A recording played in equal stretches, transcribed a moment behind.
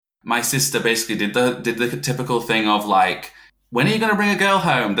my sister basically did the typical thing of like, when are you going to bring a girl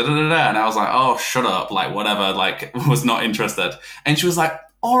home? Da, da, da, da. And I was like, oh, shut up. Like, whatever. Like, was not interested. And she was like,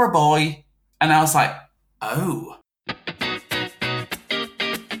 or a boy. And I was like, oh.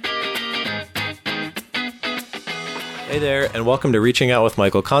 Hey there, and welcome to Reaching Out with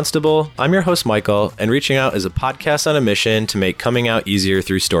Michael Constable. I'm your host, Michael, and Reaching Out is a podcast on a mission to make coming out easier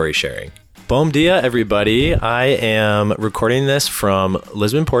through story sharing. Bom dia, everybody. I am recording this from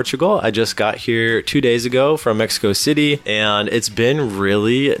Lisbon, Portugal. I just got here 2 days ago from Mexico City, and it's been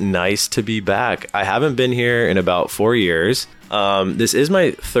really nice to be back. I haven't been here in about 4 years. This is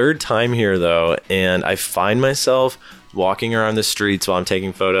my third time here, though, and I find myself walking around the streets while I'm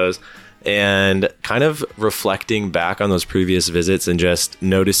taking photos and kind of reflecting back on those previous visits and just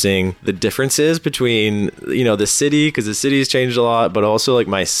noticing the differences between, you know, the city, because the city has changed a lot, but also like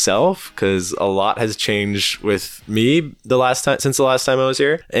myself, because a lot has changed with me since the last time I was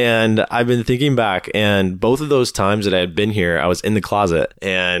here. And I've been thinking back, and both of those times that I had been here, I was in the closet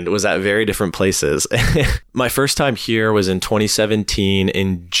and was at very different places. My first time here was in 2017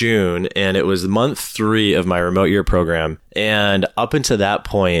 in June, and it was month 3 of my remote year program. And up until that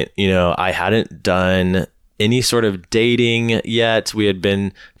point, you know, I hadn't done any sort of dating yet. We had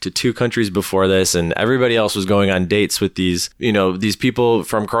been to 2 countries before this, and everybody else was going on dates with these, you know, these people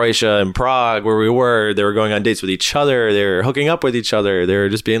from Croatia and Prague where we were. They were going on dates with each other. They were hooking up with each other. They were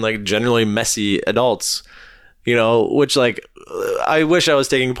just being like generally messy adults, you know, which like I wish I was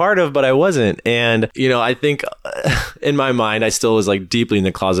taking part of, but I wasn't. And, you know, I think in my mind, I still was like deeply in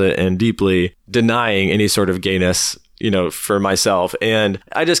the closet and deeply denying any sort of gayness, you know, for myself. And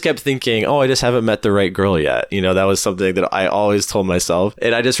I just kept thinking, oh, I just haven't met the right girl yet. You know, that was something that I always told myself.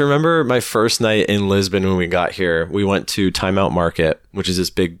 And I just remember my first night in Lisbon when we got here, we went to Time Out Market, which is this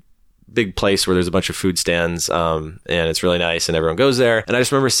big place where there's a bunch of food stands, and it's really nice and everyone goes there. And I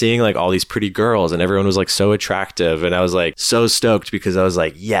just remember seeing like all these pretty girls and everyone was like so attractive, and I was like so stoked because I was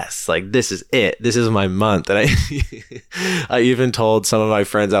like, yes, like this is it, this is my month. And I even told some of my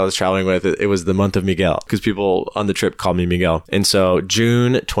friends I was traveling with it was the month of Miguel, because people on the trip called me Miguel. And so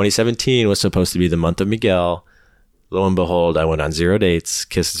June 2017 was supposed to be the month of Miguel. Lo and behold, I went on 0 dates,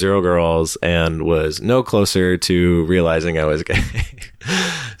 kissed 0 girls, and was no closer to realizing I was gay.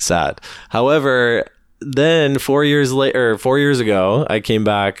 Sad. However, then 4 years ago, I came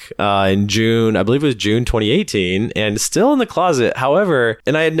back in June, I believe it was June 2018, and still in the closet. However,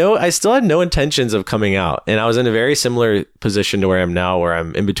 and I still had no intentions of coming out. And I was in a very similar position to where I am now, where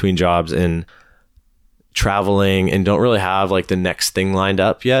I'm in between jobs and traveling and don't really have like the next thing lined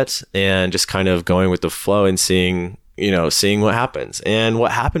up yet, and just kind of going with the flow and seeing what happens. And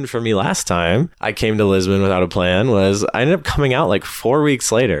what happened for me last time I came to Lisbon without a plan was I ended up coming out like 4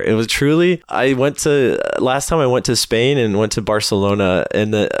 weeks later. It was truly, last time I went to Spain and went to Barcelona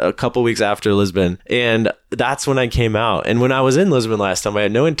a couple weeks after Lisbon. And that's when I came out. And when I was in Lisbon last time, I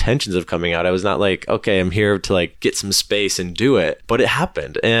had no intentions of coming out. I was not like, okay, I'm here to like get some space and do it. But it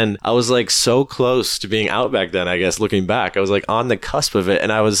happened. And I was like so close to being out back then, I guess, looking back. I was like on the cusp of it.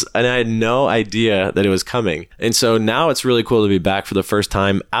 And I had no idea that it was coming. And so now it's really cool to be back for the first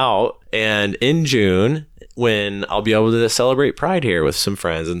time out. And in June, when I'll be able to celebrate Pride here with some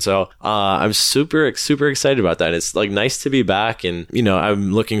friends. And so I'm super, super excited about that. It's like nice to be back. And, you know,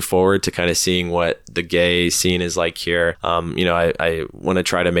 I'm looking forward to kind of seeing what the gay scene is like here. You know, I want to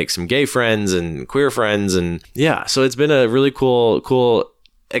try to make some gay friends and queer friends. And yeah, so it's been a really cool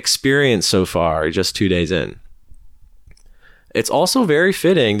experience so far, just 2 days in. It's also very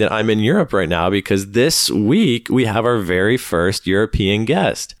fitting that I'm in Europe right now, because this week we have our very first European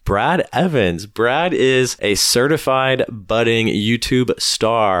guest, Brad Evans. Brad is a certified budding YouTube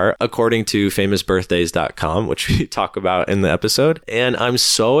star, according to famousbirthdays.com, which we talk about in the episode. And I'm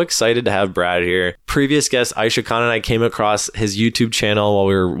so excited to have Brad here. Previous guest Aisha Khan and I came across his YouTube channel while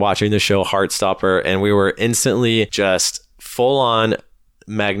we were watching the show Heartstopper, and we were instantly just full on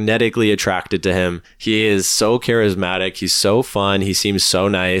magnetically attracted to him. He is so charismatic. He's so fun. He seems so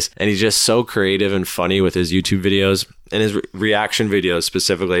nice. And he's just so creative and funny with his YouTube videos. and his reaction videos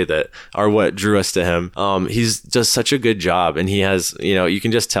specifically that are what drew us to him. He's does such a good job, and he has, you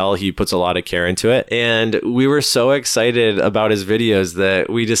can just tell he puts a lot of care into it. And we were so excited about his videos that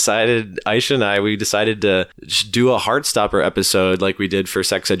Aisha and I decided to do a Heartstopper episode like we did for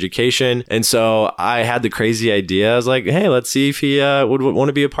sex education. And so I had the crazy idea. I was like, hey, let's see if he would want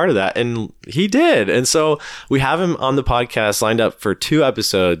to be a part of that. And he did. And so we have him on the podcast lined up for 2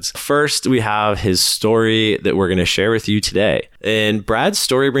 episodes. First, we have his story that we're going to share with with you today. And Brad's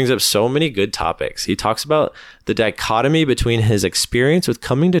story brings up so many good topics. He talks about the dichotomy between his experience with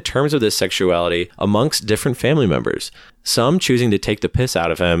coming to terms with his sexuality amongst different family members, some choosing to take the piss out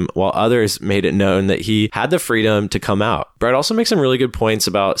of him, while others made it known that he had the freedom to come out. Brad also makes some really good points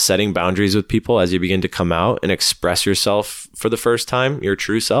about setting boundaries with people as you begin to come out and express yourself for the first time, your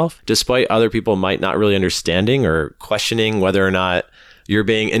true self, despite other people might not really understanding or questioning whether or not you're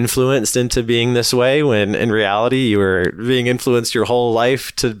being influenced into being this way, when in reality you were being influenced your whole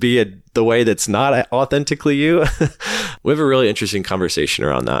life to be the way that's not authentically you. We have a really interesting conversation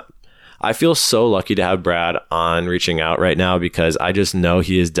around that. I feel so lucky to have Brad on Reaching Out right now, because I just know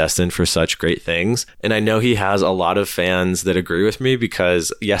he is destined for such great things. And I know he has a lot of fans that agree with me,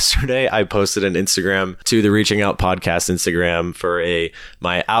 because yesterday I posted an Instagram to the Reaching Out podcast Instagram for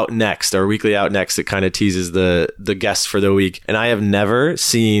my Out Next, our weekly Out Next. It kind of teases the guests for the week. And I have never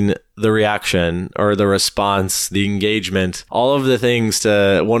seen the reaction or the response, the engagement, all of the things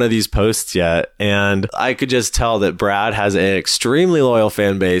to one of these posts yet. And I could just tell that Brad has an extremely loyal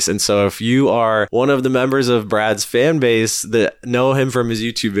fan base. And so if you are one of the members of Brad's fan base that know him from his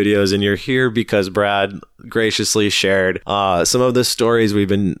YouTube videos, and you're here because Brad graciously shared some of the stories we've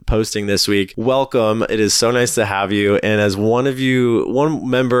been posting this week, welcome. It is so nice to have you. And as one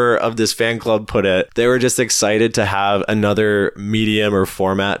member of this fan club put it, they were just excited to have another medium or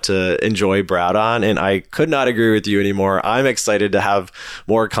format to enjoy Brad on. And I could not agree with you anymore. I'm excited to have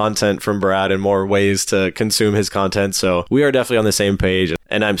more content from Brad and more ways to consume his content. So we are definitely on the same page.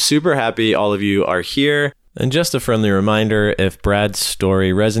 And I'm super happy all of you are here. And just a friendly reminder, if Brad's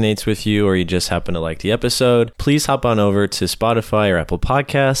story resonates with you or you just happen to like the episode, please hop on over to Spotify or Apple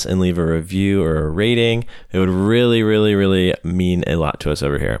Podcasts and leave a review or a rating. It would really, really, really mean a lot to us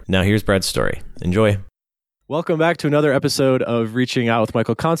over here. Now here's Brad's story. Enjoy. Welcome back to another episode of Reaching Out with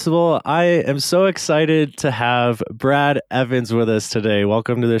Michael Constable. I am so excited to have Brad Evans with us today.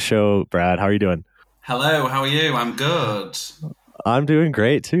 Welcome to the show, Brad. How are you doing? Hello, how are you? I'm good. I'm doing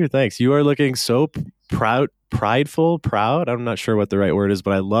great too, thanks. You are looking so proud. I'm not sure what the right word is,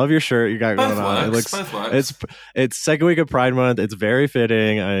 but I love your shirt you got going on. Both works. It's second week of Pride Month. It's very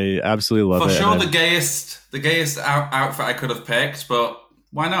fitting. I absolutely love it. For sure, the gayest outfit I could have picked, but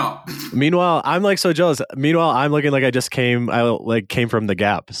why not? Meanwhile, I'm like so jealous. Meanwhile, I'm looking like I came from the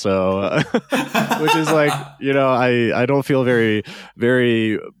Gap. So, which is like, I don't feel very,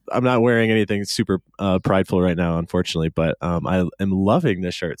 very, I'm not wearing anything super prideful right now, unfortunately, but I am loving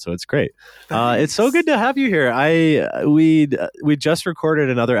this shirt. So it's great. It's so good to have you here. We just recorded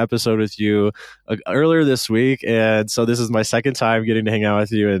another episode with you earlier this week. And so this is my second time getting to hang out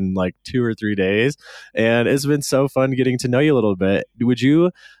with you in like 2 or 3 days. And it's been so fun getting to know you a little bit. Would you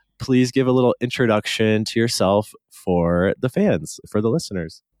please give a little introduction to yourself for the fans, for the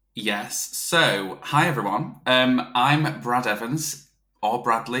listeners? Yes. So, hi everyone. I'm Brad Evans, or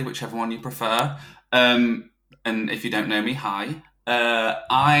Bradley, whichever one you prefer. And if you don't know me, hi.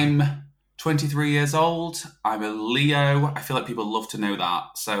 I'm 23 years old. I'm a Leo. I feel like people love to know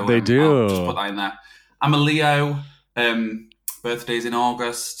that. So they do. I'll just put that in there. I'm a Leo. Birthday's in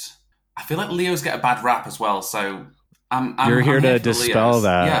August. I feel like Leos get a bad rap as well. So You're here to dispel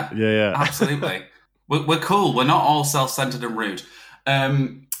that. Yeah. Absolutely. We're cool. We're not all self-centered and rude.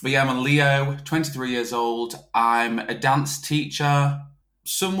 But yeah, I'm a Leo, 23 years old. I'm a dance teacher,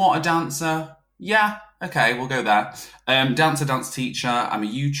 somewhat a dancer. Yeah, okay, we'll go there. Dance teacher. I'm a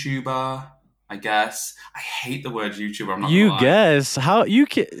YouTuber, I guess. I hate the word YouTuber. I'm not gonna lie. Guess how you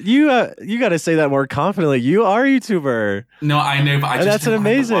got to say that more confidently. You are a YouTuber. No, I know, but I just that's an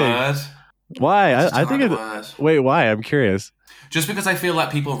amazing word. Why? I think wait, why? I'm curious. Just because I feel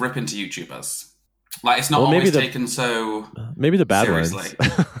like people rip into YouTubers. Like, it's not always taken so maybe the bad seriously.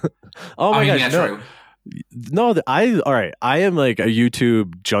 ones. Oh my gosh, yeah, no. true. No, I am like a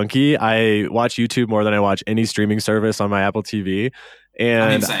YouTube junkie. I watch YouTube more than I watch any streaming service on my Apple TV.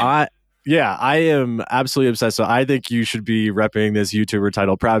 And I am absolutely obsessed. So I think you should be repping this YouTuber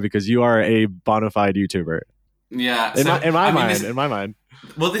title proud, because you are a bona fide YouTuber. Yeah. In my mind.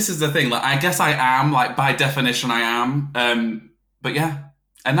 Well, this is the thing. Like, I guess I am, like, by definition, I am. But yeah.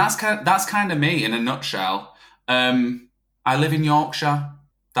 And that's kind of me in a nutshell. I live in Yorkshire.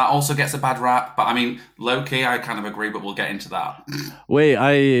 That also gets a bad rap, but I mean, low key, I kind of agree. But we'll get into that. Wait,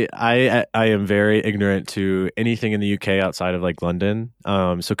 I am very ignorant to anything in the UK outside of like London.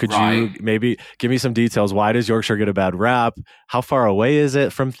 So could you maybe give me some details? Why does Yorkshire get a bad rap? How far away is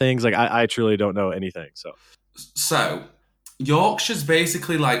it from things? Like I truly don't know anything. So Yorkshire's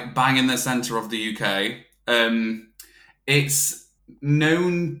basically like bang in the centre of the UK. It's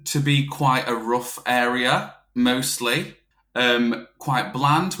known to be quite a rough area, mostly. quite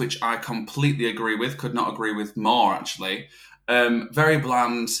bland, which I completely agree with. Could not agree with more, actually. Very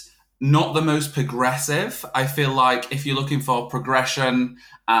bland. Not the most progressive. I feel like if you're looking for progression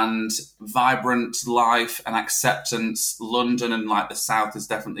and vibrant life and acceptance, London and like the South is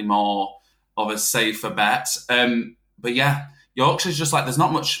definitely more of a safer bet. But yeah, Yorkshire's just like there's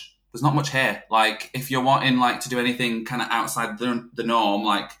not much here. Like if you're wanting like to do anything kind of outside the norm,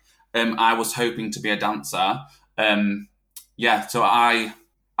 like I was hoping to be a dancer. So I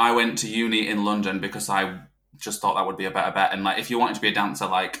went to uni in London because I just thought that would be a better bet. And like, if you wanted to be a dancer,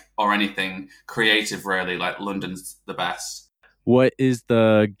 like, or anything creative, really, like, London's the best. What is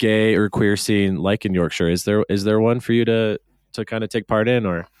the gay or queer scene like in Yorkshire? Is there one for you to kind of take part in,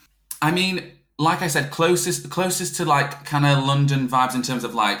 or? I mean, like I said, closest to like kind of London vibes in terms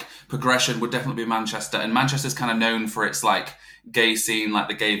of like progression would definitely be Manchester. And Manchester's kind of known for its like gay scene, like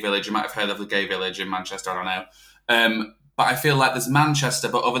the Gay Village. You might have heard of the Gay Village in Manchester. I don't know. But I feel like there's Manchester.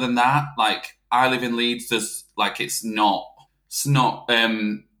 But other than that, like I live in Leeds. There's like it's not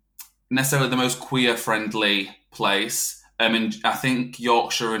necessarily the most queer friendly place. And I think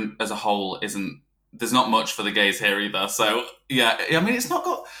Yorkshire as a whole isn't. There's not much for the gays here either. So yeah, I mean it's not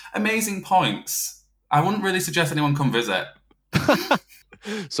got amazing points. I wouldn't really suggest anyone come visit.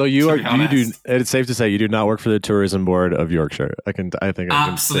 So you do. It's safe to say you do not work for the tourism board of Yorkshire. I think I can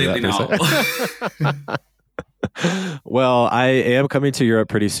absolutely say that not. Well, I am coming to Europe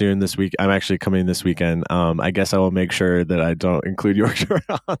pretty soon this week. I'm actually coming this weekend. I guess I will make sure that I don't include Yorkshire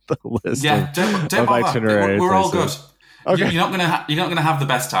on the list. Yeah, don't of bother. itinerary. We're all good. Okay. You're not gonna have the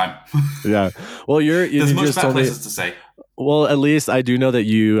best time. Yeah. Well, there's much better places to say. Well, at least I do know that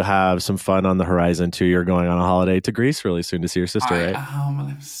you have some fun on the horizon too. You're going on a holiday to Greece really soon to see your sister, right?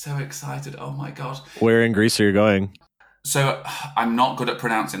 I'm so excited. Oh my god. Where in Greece are you going? So I'm not good at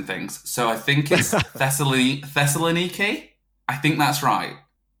pronouncing things. So I think it's Thessaloniki. I think that's right.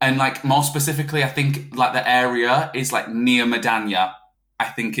 And like more specifically, I think like the area is like near Medania. I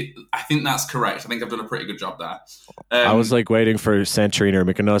think that's correct. I think I've done a pretty good job there. I was like waiting for Santorini or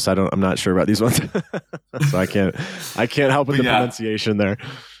Mykonos. I'm not sure about these ones, so I can't help with the pronunciation there.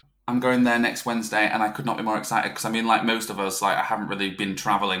 I'm going there next Wednesday, and I could not be more excited because I mean, like most of us, like I haven't really been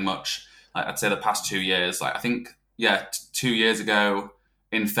traveling much. Like I'd say the past 2 years. Like I think 2 years ago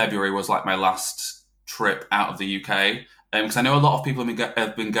in February was like my last trip out of the UK. Because I know a lot of people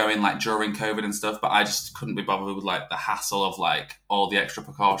have been going like during COVID and stuff, but I just couldn't be bothered with like the hassle of like all the extra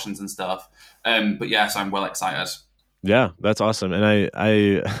precautions and stuff. But so I'm well excited. Yeah, that's awesome. And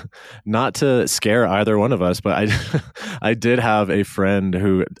I not to scare either one of us, but I did have a friend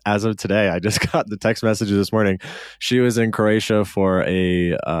who, as of today, I just got the text messages this morning. She was in Croatia for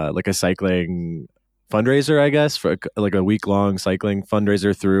a cycling fundraiser, I guess, for like a week-long cycling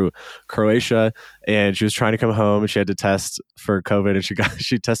fundraiser through Croatia, and she was trying to come home and she had to test for COVID and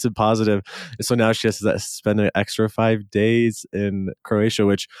she tested positive, and so now she has to spend an extra 5 days in Croatia,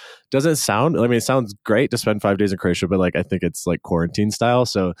 which doesn't sound, I mean, it sounds great to spend 5 days in Croatia, but like I think it's like quarantine style.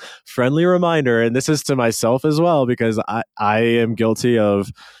 So friendly reminder, and this is to myself as well, because I am guilty of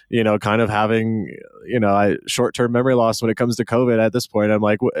kind of having short-term memory loss when it comes to COVID at this point. I'm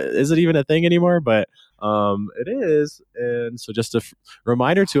like, is it even a thing anymore? But it is. And so just a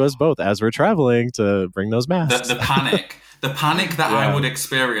reminder to us both as we're traveling to bring those masks. The panic that I would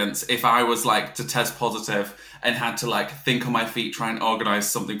experience if I was like to test positive and had to like think on my feet, try and organize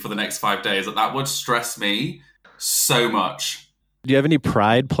something for the next 5 days, that would stress me so much. Do you have any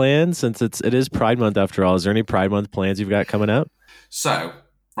Pride plans, since it is Pride Month after all? Is there any Pride Month plans you've got coming up? So,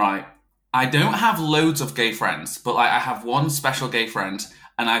 right, I don't have loads of gay friends, but like I have one special gay friend,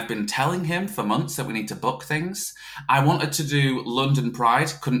 and I've been telling him for months that we need to book things. I wanted to do London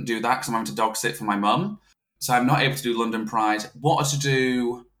Pride, couldn't do that because I'm having to dog sit for my mum, so I'm not able to do London Pride. Wanted to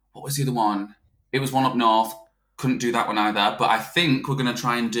do, what was the other one? It was one up north, couldn't do that one either, but I think we're going to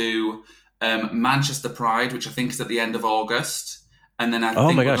try and do Manchester Pride, which I think is at the end of August, and then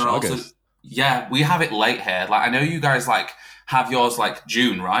August. Yeah, we have it late here. Like I know you guys like have yours like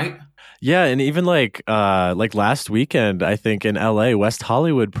June, right? Yeah, and even like last weekend, I think in LA, West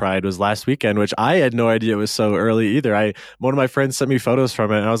Hollywood Pride was last weekend, which I had no idea it was so early either. One of my friends sent me photos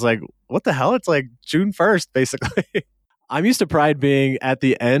from it, and I was like, "What the hell? It's like June 1st, basically." I'm used to Pride being at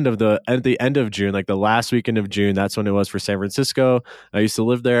the end of June, like the last weekend of June. That's when it was for San Francisco. I used to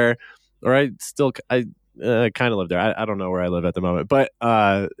live there, or I kind of live there. I don't know where I live at the moment, but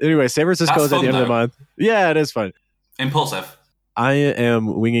anyway, San Francisco is at the end of the month. Yeah, it is fun. Impulsive. I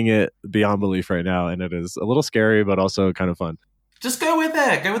am winging it beyond belief right now, and it is a little scary, but also kind of fun. Just go with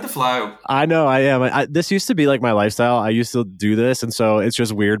it. Go with the flow. I know I am. This used to be like my lifestyle. I used to do this, and so it's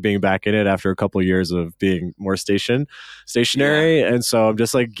just weird being back in it after a couple of years of being more stationary. Yeah. And so I'm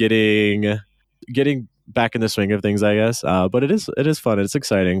just like getting back in the swing of things, I guess. But it is fun. It's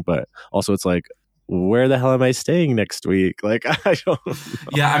exciting, but also it's like, where the hell am I staying next week? Like, I don't know.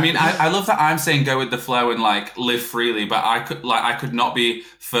 Yeah, I mean, I love that I'm saying go with the flow and like live freely, but I could not be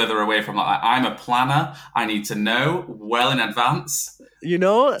further away from that. I'm a planner. I need to know well in advance. You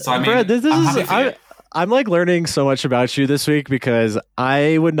know, so I mean, Brad, I'm like learning so much about you this week because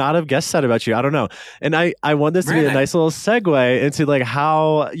I would not have guessed that about you. I don't know. And I want this to be a nice little segue into like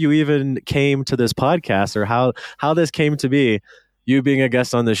how you even came to this podcast, or how this came to be, you being a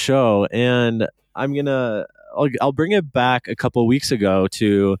guest on the show. And I'll bring it back a couple weeks ago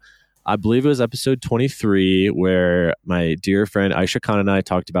to, I believe it was episode 23, where my dear friend Aisha Khan and I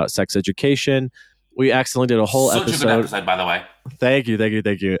talked about sex education. We accidentally did a whole episode. Such a good episode, by the way. Thank you.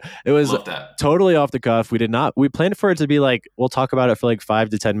 It was totally off the cuff. We planned for it to be like, we'll talk about it for like 5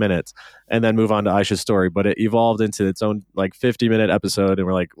 to 10 minutes and then move on to Aisha's story. But it evolved into its own like 50-minute episode. And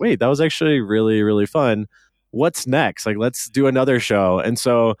we're like, wait, that was actually really, really fun. What's next? Like, let's do another show. And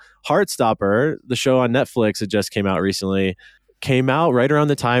so Heartstopper, the show on Netflix that just came out recently, came out right around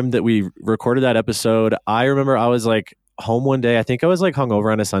the time that we recorded that episode. I remember I was like home one day. I think I was like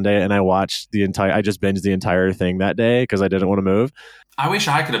hungover on a Sunday, and I just binged the entire thing that day because I didn't want to move. I wish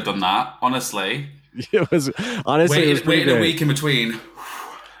I could have done that, honestly. It was honestly waited a week in between.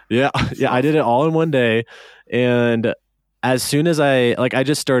 Yeah, I did it all in one day. And as soon as I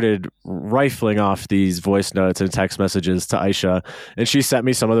just started rifling off these voice notes and text messages to Aisha, and she sent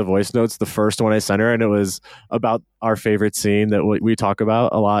me some of the voice notes. The first one I sent her, and it was about our favorite scene that we talk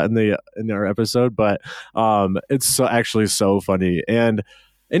about a lot in our episode. But it's actually so funny. And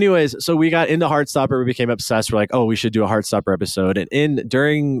anyways, so we got into Heartstopper. We became obsessed. We're like, oh, we should do a Heartstopper episode. And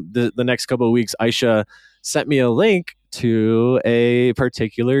during the next couple of weeks, Aisha sent me a link to a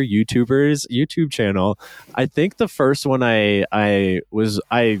particular YouTuber's YouTube channel. I think the first one I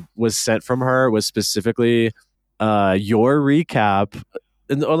was sent from her was specifically your recap.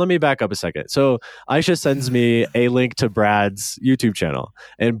 And let me back up a second. So Aisha sends me a link to Brad's YouTube channel,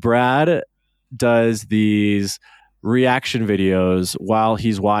 and Brad does these reaction videos while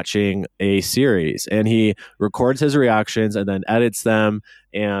he's watching a series, and he records his reactions and then edits them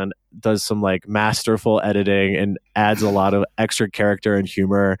and does some like masterful editing and adds a lot of extra character and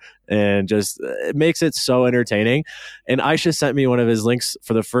humor, and just it makes it so entertaining. And Aisha sent me one of his links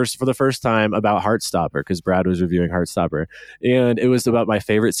for the first time about Heartstopper, because Brad was reviewing Heartstopper, and it was about my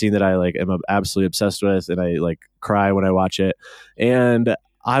favorite scene that I like am absolutely obsessed with, and I like cry when I watch it. And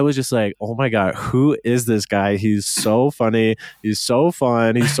I was just like, oh my God, who is this guy? He's so funny. He's so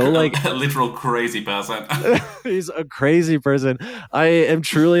fun. He's so like a literal crazy person. He's a crazy person. I am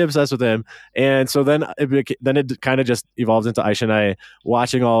truly obsessed with him. And so then it kind of just evolved into Aisha and I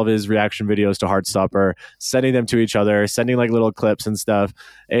watching all of his reaction videos to Heartstopper, sending them to each other, sending like little clips and stuff.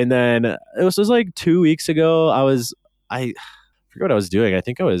 And then it was like 2 weeks ago, I forget what I was doing. I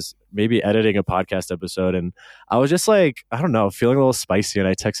think I was maybe editing a podcast episode, and I was just like, I don't know, feeling a little spicy. And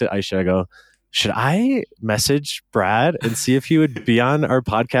I texted Aisha, I go, should I message Brad and see if he would be on our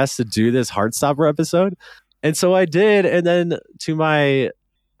podcast to do this Heartstopper episode? And so I did. And then to my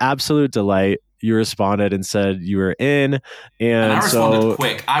absolute delight, you responded and said you were in. And I responded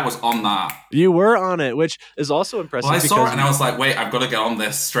quick. I was on that. You were on it, which is also impressive. Well, I saw it and I was like, wait, I've got to get on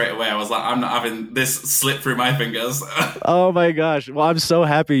this straight away. I was like, I'm not having this slip through my fingers. Oh my gosh. Well, I'm so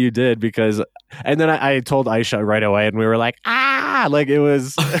happy you did, because, and then I told Aisha right away, and we were like, like it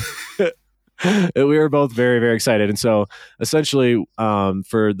was, we were both very, very excited. And so essentially,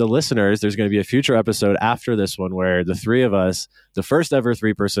 for the listeners, there's going to be a future episode after this one where the three of us, the first ever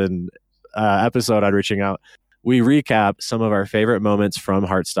 3-person episode on Reaching Out, we recap some of our favorite moments from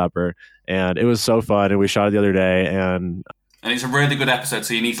Heartstopper, and it was so fun. And we shot it the other day, and it's a really good episode,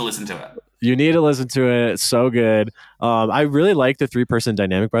 so you need to listen to it. You need to listen to it. It's so good. I really like the 3-person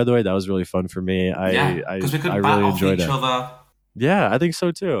dynamic, by the way. That was really fun for me. Because we could bat really off enjoyed each it. other. Yeah, I think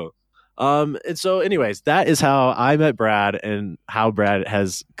so too. And so anyways, that is how I met Brad, and how Brad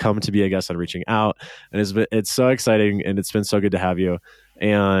has come to be a guest on Reaching Out. And it's so exciting, and it's been so good to have you.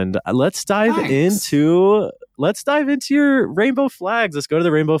 And let's dive into your rainbow flags. Let's go to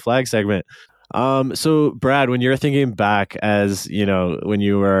the rainbow flag segment. So Brad, when you're thinking back, as you know, when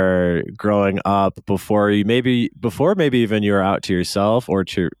you were growing up, before maybe even you were out to yourself or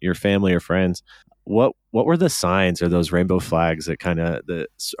to your family or friends, what were the signs or those rainbow flags that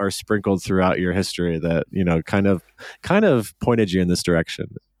are sprinkled throughout your history that, you know, kind of pointed you in this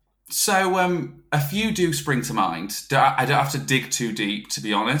direction? A few do spring to mind. I don't have to dig too deep, to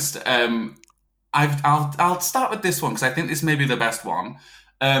be honest. I'll start with this one because I think this may be the best one.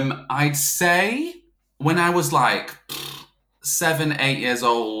 I'd say when I was like 7, 8 years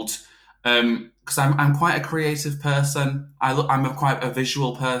old, because I'm quite a creative person. Quite a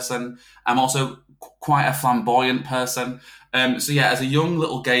visual person. I'm also quite a flamboyant person. So yeah, as a young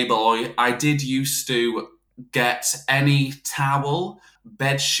little gay boy, I did used to get any towel,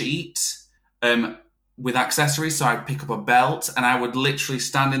 bed sheet, with accessories. So I'd pick up a belt and I would literally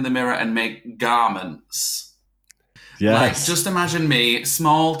stand in the mirror and make garments. Yes. Like, just imagine me,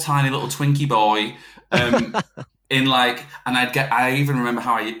 small, tiny little Twinkie boy, in like, and I even remember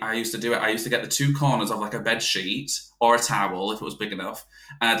how I used to do it. I used to get the two corners of like a bed sheet or a towel if it was big enough,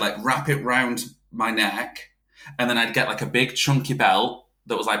 and I'd like wrap it round my neck, and then I'd get like a big chunky belt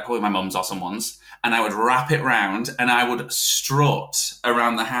that was like probably my mum's or someone's, and I would wrap it round and I would strut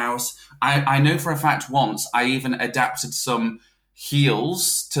around the house. I know for a fact once I even adapted some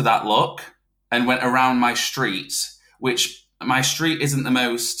heels to that look and went around my street, which my street isn't the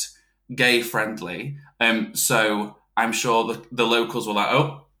most gay friendly. So I'm sure the locals were like,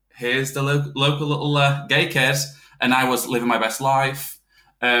 oh, here's the local little gay kid. And I was living my best life.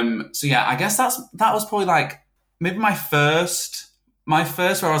 So yeah, I guess that was probably like maybe my first where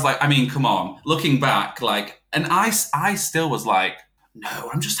I was like, I mean, come on, looking back, like, and I still was like, no,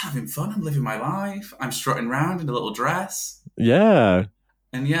 I'm just having fun. I'm living my life. I'm strutting around in a little dress. Yeah.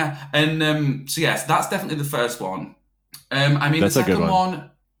 And yeah. And so yes, that's definitely the first one. I mean, That's the a good second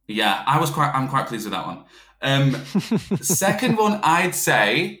one. yeah, I'm quite pleased with that one. Second one I'd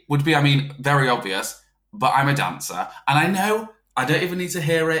say would be, I mean, very obvious, but I'm a dancer. And I know I don't even need to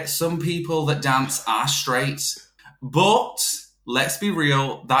hear it. Some people that dance are straight, but let's be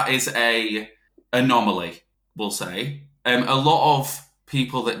real, that is a anomaly, we'll say. A lot of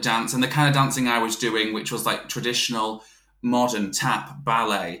people that dance, and the kind of dancing I was doing, which was like traditional, modern, tap,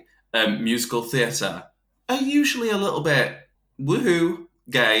 ballet, musical theatre, are usually a little bit woohoo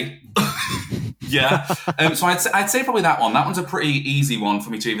gay. Yeah. So I'd say probably that one. That one's a pretty easy one for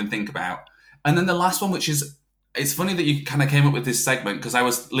me to even think about. And then the last one, which is, it's funny that you kind of came up with this segment because I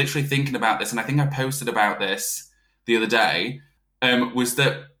was literally thinking about this, and I think I posted about this the other day. Was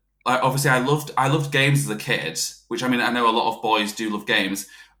that obviously I loved games as a kid, which I mean I know a lot of boys do love games,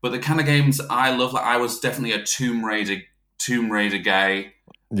 but the kind of games I love, like I was definitely a Tomb Raider gay.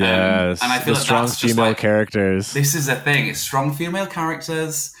 Yes, and I feel the like strong that's just female like, characters. This is a thing. It's strong female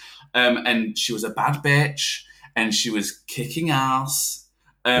characters, and she was a bad bitch, and she was kicking ass.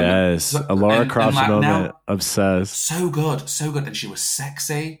 Yes, a Lara Croft like moment. now, Obsessed. so good, and she was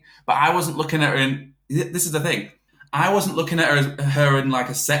sexy. But I wasn't looking at her in. This is the thing. I wasn't looking at her in like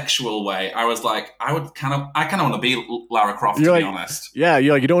a sexual way. I was like, I kind of want to be Lara Croft, to be honest. Yeah,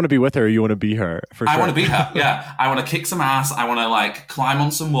 you don't want to be with her. You want to be her. For sure. I want to be her. Yeah, I want to kick some ass. I want to like climb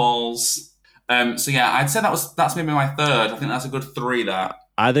on some walls. So yeah, I'd say that's maybe my third. I think that's a good 3 there.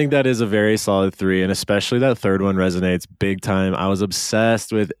 I think that is a very solid 3, and especially that third one resonates big time. I was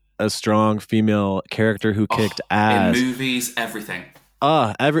obsessed with a strong female character who kicked ass. In movies, everything.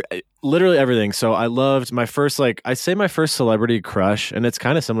 Literally everything. So I loved my first, I say my first celebrity crush, and it's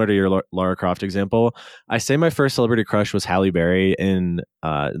kind of similar to your Lara Croft example. I say my first celebrity crush was Halle Berry in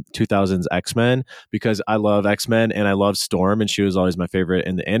 2000's X-Men, because I love X-Men and I love Storm, and she was always my favorite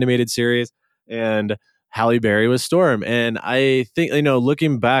in the animated series. And Halle Berry was Storm, and I think,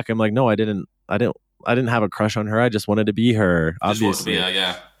 looking back, I'm like, no, I didn't have a crush on her. I just wanted to be her, obviously. Just wanted to be her,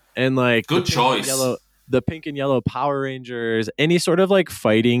 yeah. And like good choice. The pink and yellow Power Rangers, any sort of like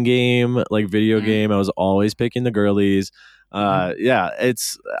fighting game, like video game, I was always picking the girlies. Yeah,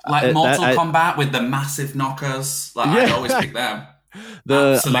 it's like Mortal Kombat with the massive knockers. Like I'd always pick them.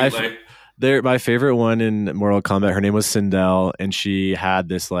 Absolutely. My favorite one in Mortal Kombat, her name was Sindel, and she had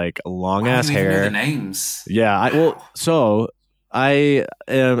this like long ass hair. Know the names. Yeah, I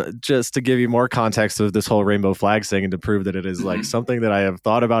am, just to give you more context of this whole rainbow flags thing and to prove that it is like something that I have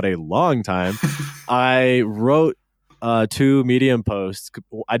thought about a long time. I wrote 2 Medium posts.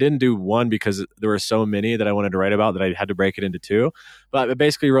 I didn't do one because there were so many that I wanted to write about that I had to break it into 2. But I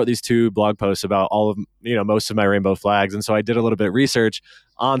basically wrote these 2 blog posts about all of, most of my rainbow flags. And so I did a little bit of research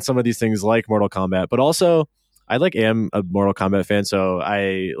on some of these things like Mortal Kombat, but also I am a Mortal Kombat fan. So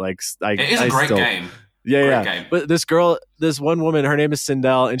it is a great game. Yeah. Game. But this one woman, her name is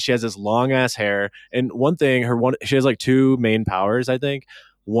Sindel, and she has this long ass hair. And one thing, she has like 2 main powers, I think.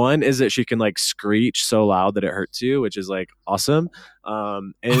 One is that she can like screech so loud that it hurts you, which is like awesome.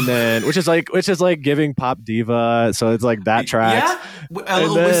 And then which is like giving pop diva. So it's like that tracks. Yeah, a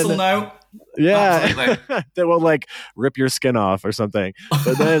little whistle note. Yeah, that will like rip your skin off or something.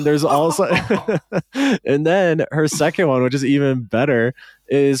 But then there's also, and then her second one, which is even better,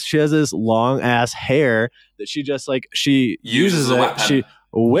 is she has this long ass hair that she just like she uses it. She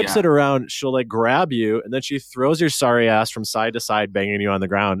whips it around. She'll like grab you, and then she throws your sorry ass from side to side, banging you on the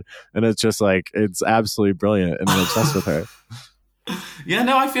ground. And it's just like it's absolutely brilliant, and I'm obsessed with her. Yeah,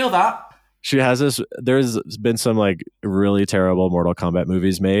 no, I feel that. She has this. There's been some like really terrible Mortal Kombat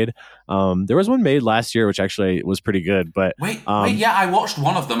movies made. There was one made last year, which actually was pretty good. But wait, yeah, I watched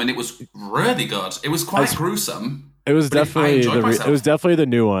one of them and it was really good. It was quite gruesome. It was definitely it was definitely the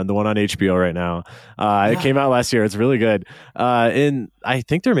new one, the one on HBO right now. It came out last year. It's really good. And I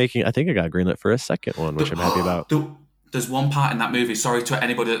think they're making. I think it got greenlit for a second one, which I'm happy about. There's one part in that movie. Sorry to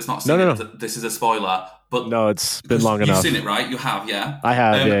anybody that's not seen it. This is a spoiler. But no, it's been long enough. You've seen it, right? You have, yeah. I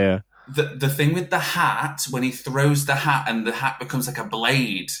have, yeah. The thing with the hat, when he throws the hat and the hat becomes like a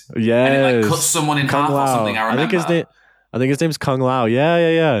blade. Yes. And it like cuts someone in half or something, I remember. I think his name's Kung Lao.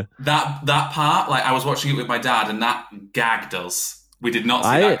 Yeah. That part, like I was watching it with my dad and that gagged us. We did not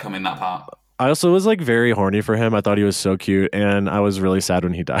see that coming, that part. I also was like very horny for him. I thought he was so cute and I was really sad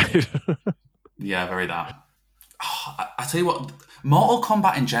when he died. Yeah, very that. Oh, I tell you what, Mortal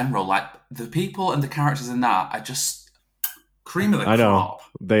Kombat in general, like the people and the characters in that are just cream of the crop. I know.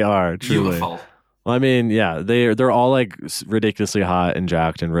 They are, truly. Beautiful. Well, I mean, yeah, they're all like ridiculously hot and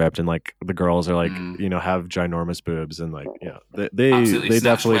jacked and ripped, and like the girls are like have ginormous boobs and like they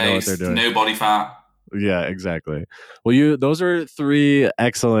definitely know what they're doing. No body fat. Yeah, exactly. Well, those are 3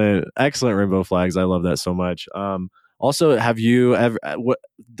 excellent rainbow flags. I love that so much. Also, have you ever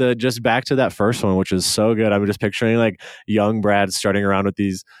just back to that first one, which is so good? I'm just picturing like young Brad starting around with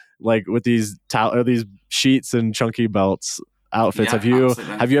these these sheets and chunky belts outfits. Yeah,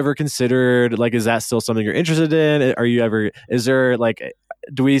 have you ever considered like, is that still something you're interested in? Is there like,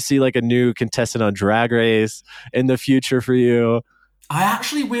 do we see like a new contestant on Drag Race in the future for you? I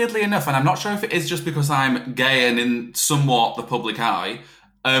actually, weirdly enough, and I'm not sure if it is just because I'm gay and in somewhat the public eye,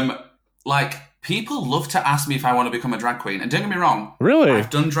 like people love to ask me if I want to become a drag queen. And don't get me wrong, really, I've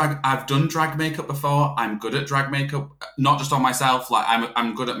done drag makeup before. I'm good at drag makeup, not just on myself. Like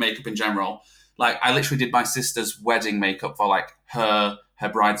I'm good at makeup in general. Like I literally did my sister's wedding makeup for like her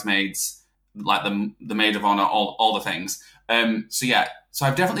bridesmaids, like the maid of honor, all the things. So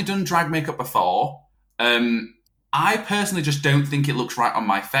I've definitely done drag makeup before. I personally just don't think it looks right on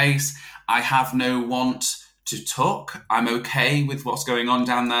my face. I have no want to tuck. I'm okay with what's going on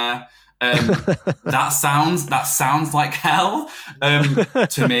down there. That sounds like hell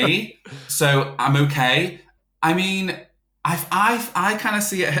to me. So I'm okay. I mean, I kind of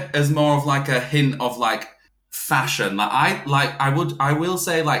see it as more of like a hint of like fashion. I will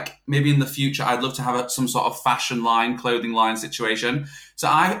say like maybe in the future I'd love to have some sort of fashion line, clothing line situation. So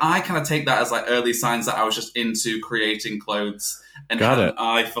I kind of take that as like early signs that I was just into creating clothes and had an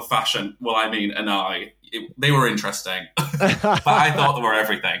eye for fashion. Well, I mean, an eye. They were interesting, but I thought they were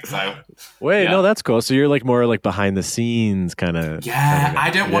everything. So no, that's cool. So you're like more like behind the scenes kind of. Yeah,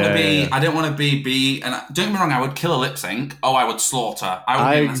 I don't want to be. I don't want to be. And don't get me wrong, I would kill a lip sync. Oh, I would slaughter. I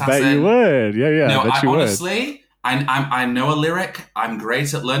would be an assassin. Bet you would. Yeah. No, honestly, I know a lyric. I'm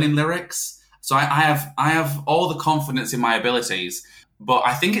great at learning lyrics. So I have all the confidence in my abilities. But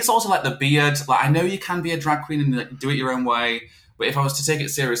I think it's also like the beard. Like I know you can be a drag queen and like, do it your own way. But if I was to take it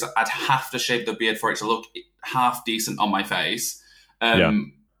serious, I'd have to shave the beard for it to look half decent on my face.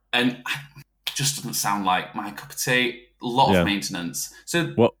 And it just doesn't sound like my cup of tea. A lot of maintenance.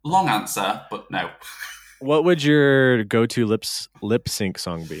 So long answer, but no. What would your go-to lip sync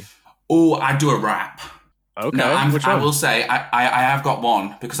song be? Oh, I'd do a rap. Okay. No, I will say I have got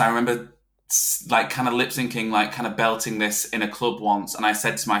one because I remember like kind of lip syncing, like kind of belting this in a club once, and I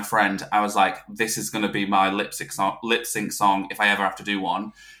said to my friend, I was like, "This is going to be my lip sync song if I ever have to do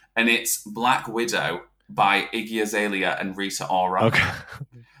one," and it's "Black Widow" by Iggy Azalea and Rita Ora. Okay.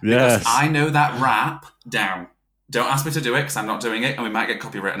 Because I know that rap down. Don't ask me to do it because I'm not doing it, and we might get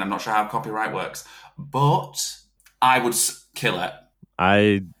copyright, I'm not sure how copyright works, but I would kill it.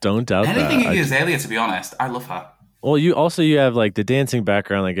 I don't doubt anything Iggy Azalea, to be honest. I love her. Well, you have like the dancing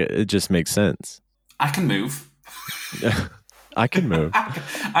background, like it just makes sense. I can move. I can move.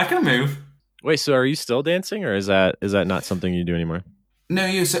 I can move. Wait, so are you still dancing, or is that not something you do anymore? No,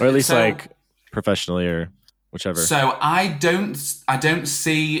 or at least like professionally or whichever. So I don't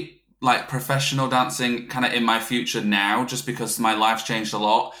see like professional dancing kind of in my future now, just because my life's changed a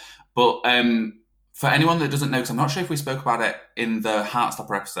lot. But for anyone that doesn't know, because I'm not sure if we spoke about it in the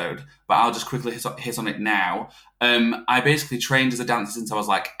Heartstopper episode, but I'll just quickly hit on it now. I basically trained as a dancer since I was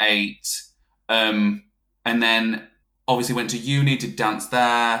like 8. And then obviously went to uni, did dance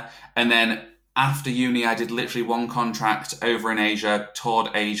there. And then after uni, I did literally one contract over in Asia, toured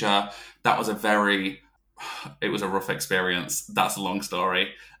Asia. That was it was a rough experience. That's a long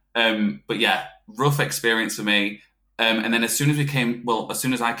story. But yeah, rough experience for me. And then as soon as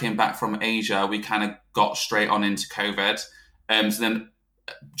I came back from Asia, we kind of got straight on into COVID. So then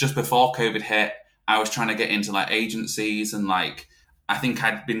just before COVID hit, I was trying to get into like agencies, and like, I think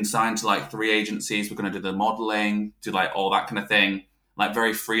I'd been signed to like 3 agencies. We're going to do the modeling, do like all that kind of thing, like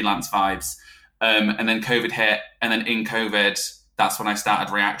very freelance vibes. And then COVID hit, and then in COVID, that's when I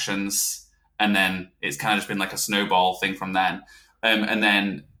started Reactions. And then it's kind of just been like a snowball thing from then. And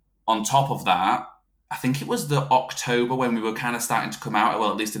then on top of that, I think it was the October when we were kind of starting to come out.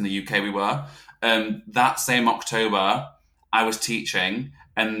 Well, at least in the UK we were. That same October, I was teaching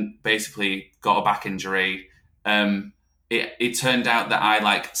and basically got a back injury. It turned out that I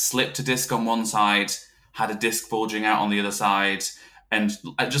like slipped a disc on one side, had a disc bulging out on the other side, and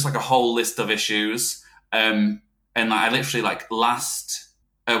just like a whole list of issues. And like, I literally like last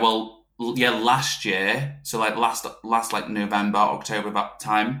year, so like last like November, October that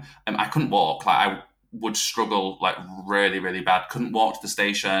time, I couldn't walk. Like I would struggle like really, really bad. Couldn't walk to the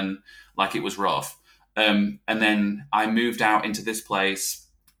station. Like it was rough. And then I moved out into this place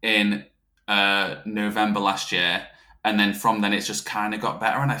in November last year. And then from then it's just kind of got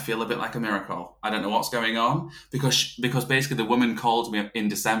better, and I feel a bit like a miracle. I don't know what's going on because basically the woman called me in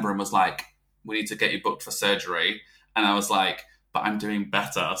December and was like, "We need to get you booked for surgery." And I was like, "But I'm doing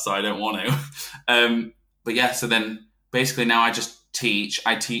better, so I don't want to." But yeah, so then basically now I just teach.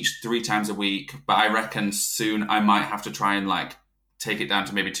 I teach 3 times a week, but I reckon soon I might have to try and like take it down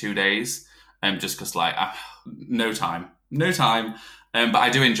to maybe 2 days, just because like no time. But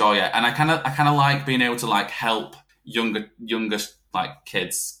I do enjoy it, and I kind of like being able to like help younger like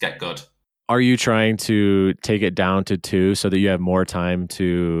kids get good. Are you trying to take it down to 2 so that you have more time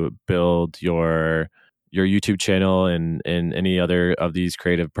to build your YouTube channel and any other of these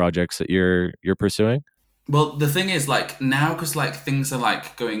creative projects that you're pursuing? Well, the thing is, like, now, because like things are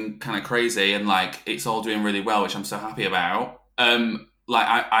like going kind of crazy and like it's all doing really well, which I'm so happy about. Like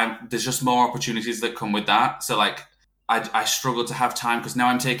I there's just more opportunities that come with that. So like I struggle to have time because now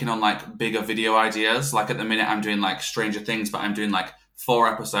I'm taking on like bigger video ideas. Like at the minute I'm doing like Stranger Things, but I'm doing like 4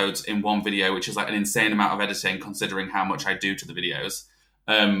 episodes in one video, which is like an insane amount of editing considering how much I do to the videos.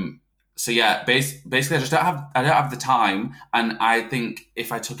 So yeah, basically I just don't have the time, and I think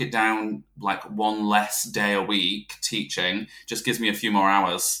if I took it down like 1 less day a week teaching, just gives me a few more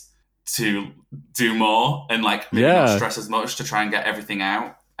hours to do more and like maybe not stress as much to try and get everything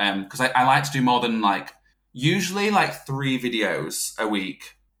out. Because I like to do more than like usually like 3 videos a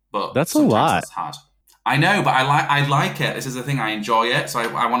week, but that's a lot. It's hard. I know, but I like it. This is the thing, I enjoy it, so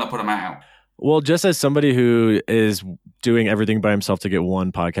I want to put them out. Well, just as somebody who is doing everything by himself to get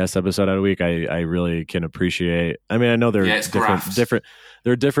 1 podcast episode out a week, I really can appreciate. I mean, I know they're different.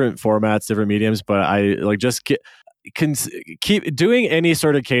 They're different formats, different mediums, but I like just keep doing any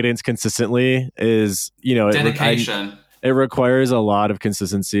sort of cadence consistently is, you know, dedication. It requires a lot of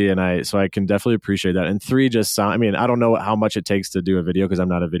consistency, and I can definitely appreciate that. And 3 just sound. I mean, I don't know how much it takes to do a video because I'm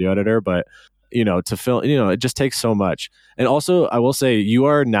not a video editor, but you know, to film, you know, it just takes so much. And also, I will say, you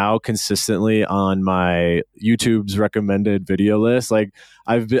are now consistently on my YouTube's recommended video list. Like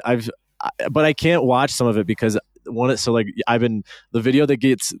but I can't watch some of it because the video that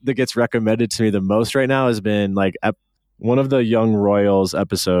gets recommended to me the most right now has been like one of the Young Royals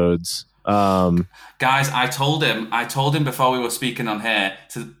episodes. Guys, I told him before we were speaking on here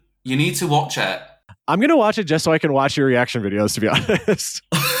you need to watch it. I'm gonna watch it just so I can watch your reaction videos, to be honest.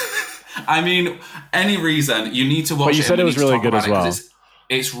 I mean, any reason you need to watch it. But you said it was really good as well.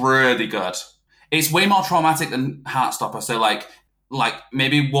 It's really good. It's way more traumatic than Heartstopper. So like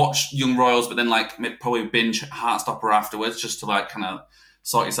maybe watch Young Royals, but then like probably binge Heartstopper afterwards, just to like kind of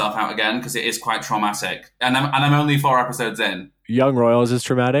sort yourself out again, because it is quite traumatic. And I'm only 4 episodes in. Young Royals is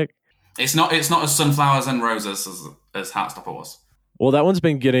traumatic. It's not as Sunflowers and Roses as Heartstopper was. Well, that one's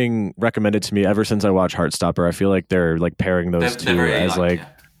been getting recommended to me ever since I watched Heartstopper. I feel like they're like pairing those two as like. Yeah.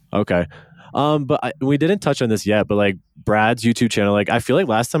 Okay. But we didn't touch on this yet, but like Brad's YouTube channel, like I feel like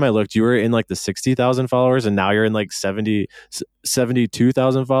last time I looked, you were in like the 60,000 followers, and now you're in like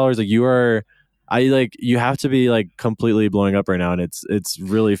 72,000 followers. Like you have to be like completely blowing up right now. And it's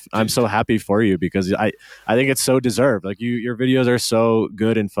really, I'm so happy for you because I think it's so deserved. Like your videos are so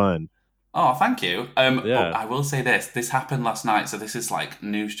good and fun. Oh, thank you. But Yeah. I will say this: this happened last night, so this is like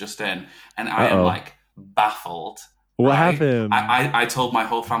news just in, and I am Uh-oh. like baffled. What Right? happened? I told my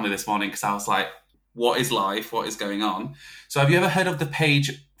whole family this morning because I was like, "What is life? What is going on?" So, have you ever heard of the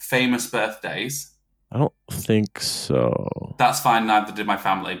page Famous Birthdays? I don't think so. That's fine. Neither did my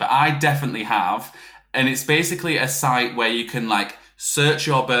family, but I definitely have. And it's basically a site where you can like search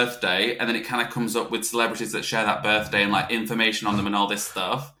your birthday, and then it kind of comes up with celebrities that share that birthday and like information on them and all this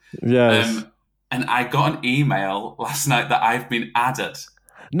stuff. Yes. Um, and I got an email last night that I've been added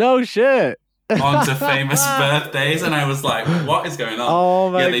No shit. onto famous birthdays, and I was like, "What is going on?"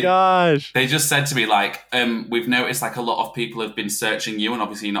 Oh Yeah, my gosh. they just said to me like, "We've noticed like a lot of people have been searching you, and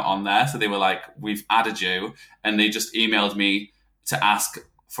obviously you're not on there." So they were like, "We've added you," and they just emailed me to ask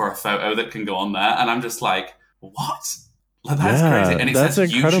for a photo that can go on there, and I'm just like, "What? Like, that's crazy!" And it That's says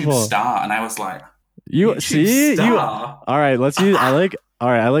YouTube incredible. star, and I was like, You "YouTube see, you star? all right, let's use all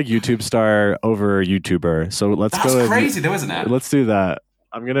right, I like YouTube star over YouTuber. So let's That's go and crazy, though, isn't it?" let's do that.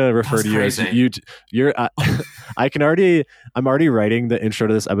 I'm gonna refer That's to you as crazy. you're I'm already writing the intro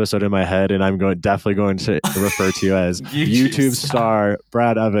to this episode in my head, and I'm definitely going to refer to you as YouTube star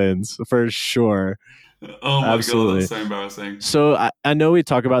Brad Evans for sure. Oh my god, Absolutely. that's so embarrassing. So I know we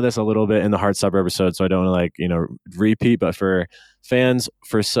talk about this a little bit in the Heartstopper episode, so I don't want to repeat. But for fans,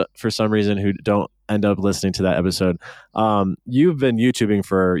 for some reason who don't end up listening to that episode, you've been YouTubing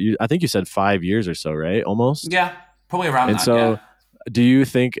for I think you said 5 years or so, right? Almost. Yeah, probably around And that. so, Yeah. do you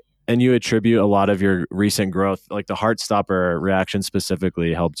think? And you attribute a lot of your recent growth, like the Heartstopper reaction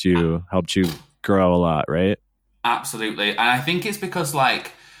specifically, helped you grow a lot, right? Absolutely. And I think it's because,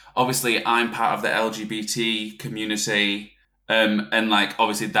 like, obviously I'm part of the LGBT community. And, like,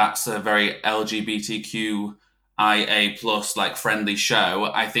 obviously that's a very LGBTQIA plus, like, friendly show.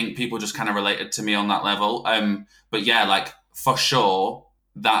 I think people just kind of related to me on that level. But yeah, like, for sure,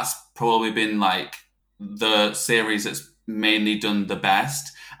 that's probably been, like, the series that's mainly done the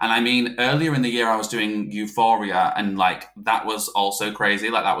best. And I mean, earlier in the year, I was doing Euphoria, and, like, that was also crazy.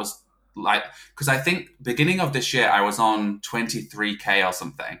 Like, that was like because I think beginning of this year I was on 23K or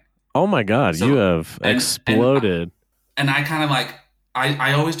something. Oh my God, you So have and exploded. I kind of like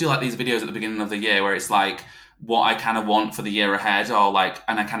I always do like these videos at the beginning of the year where it's like what I kind of want for the year ahead, or like,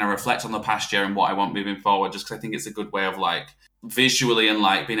 and I kind of reflect on the past year and what I want moving forward, just because I think it's a good way of like visually and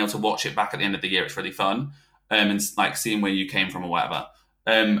like being able to watch it back at the end of the year. It's really fun, and like seeing where you came from or whatever.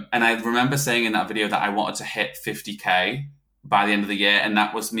 And I remember saying in that video that I wanted to hit 50K by the end of the year, and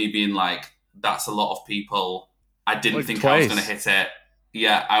that was me being like, that's a lot of people. I didn't Like think I was going to twice. hit it.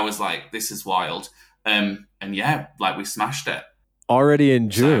 Yeah, I was like, this is wild. And yeah, like we smashed it. Already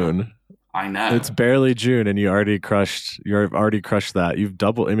in So June. I know. It's barely June, and you've already crushed that. You've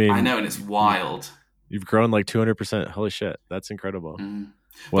doubled. I mean, I know, and it's wild. you've grown like 200%. Holy shit, that's incredible. But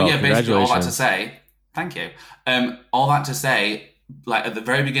Well, yeah, basically all that to congratulations. say, thank you. All that to say, like at the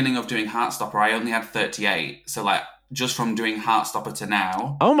very beginning of doing Heartstopper, I only had 38. So like just from doing Heartstopper to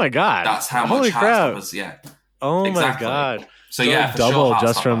now, Oh my God. that's how Holy much crap. Heartstopper's, yeah. Oh Exactly. my God. So yeah, for double sure,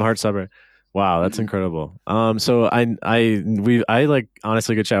 just from Heartstopper. Heartstopper. Wow, that's incredible. So I like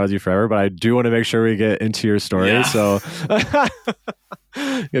honestly could chat with you forever, but I do want to make sure we get into your story. Yeah. So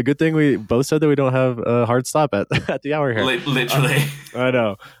yeah, good thing we both said that we don't have a hard stop at the hour here. Literally. I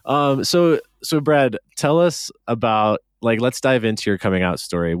know. So Brad, tell us about let's dive into your coming out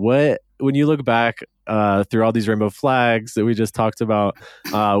story. When you look back through all these rainbow flags that we just talked about,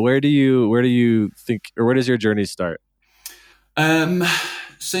 where do you think, or where does your journey start?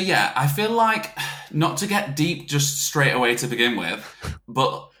 So yeah, I feel like not to get deep just straight away to begin with,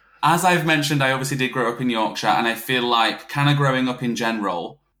 but as I've mentioned, I obviously did grow up in Yorkshire, and I feel like kind of growing up in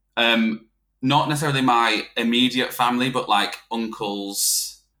general, not necessarily my immediate family, but like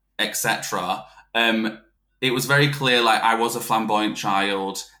uncles, etc. It was very clear like I was a flamboyant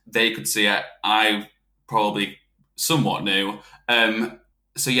child. They could see it. I probably somewhat knew.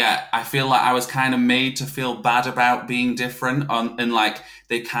 So yeah, I feel like I was kind of made to feel bad about being different, and like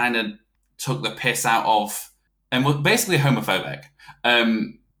they kind of took the piss out of, and were basically homophobic,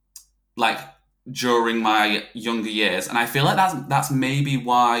 like during my younger years, and I feel like that's maybe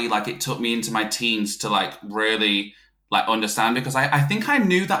why like it took me into my teens to like really like understand, because I think I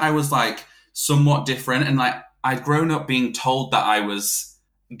knew that I was like somewhat different, and like I'd grown up being told that I was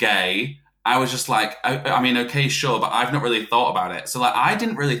gay. I was just like, I mean, okay, sure, but I've not really thought about it. So like, I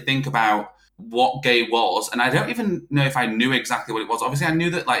didn't really think about what gay was, and I don't even know if I knew exactly what it was. Obviously, I knew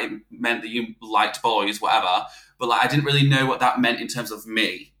that like it meant that you liked boys, whatever, but like I didn't really know what that meant in terms of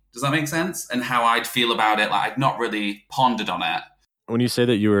me. Does that make sense? And how I'd feel about it. Like I'd not really pondered on it. When you say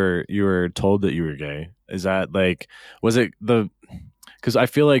that you were told that you were gay, is that like, was it the, because I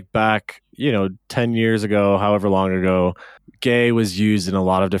feel like back, 10 years ago, however long ago, gay was used in a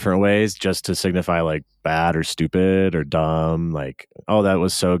lot of different ways just to signify like bad or stupid or dumb. Like, oh, that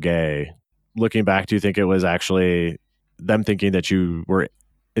was so gay. Looking back, do you think it was actually them thinking that you were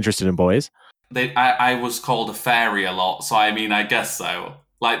interested in boys? I was called a fairy a lot, so I mean, I guess so.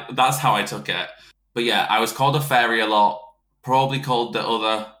 Like, that's how I took it. But yeah, I was called a fairy a lot, probably called the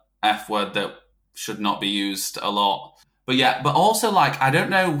other F word that should not be used a lot. But yeah, but also, like, I don't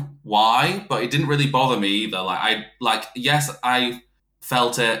know why, but it didn't really bother me either. Yes, I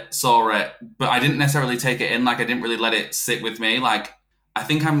felt it, saw it, but I didn't necessarily take it in. Like, I didn't really let it sit with me. Like, I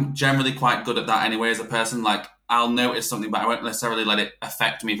think I'm generally quite good at that anyway as a person. Like, I'll notice something, but I won't necessarily let it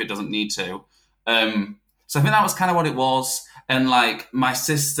affect me if it doesn't need to. So I think that was kind of what it was. And like my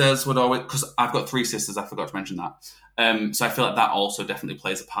sisters would always, because I've got 3 sisters, I forgot to mention that. So I feel like that also definitely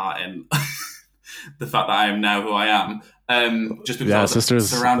plays a part in the fact that I am now who I am. Just because I was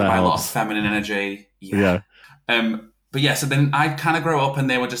surrounded by a lot of feminine energy. Yeah. But yeah, so then I'd kind of grow up and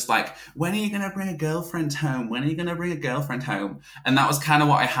they were just like, when are you going to bring a girlfriend home? When are you going to bring a girlfriend home? And that was kind of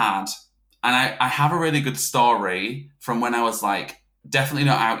what I had. And I have a really good story from when I was like, definitely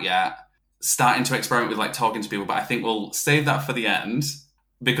not out yet, starting to experiment with like talking to people, but I think we'll save that for the end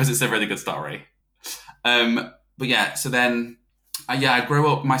because it's a really good story. But yeah, so then, I'd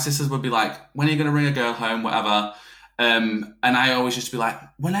grow up, my sisters would be like, when are you going to bring a girl home, whatever. And I always used to be like,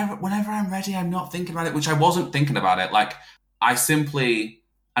 whenever I'm ready, I'm not thinking about it, which I wasn't thinking about it. Like, I simply,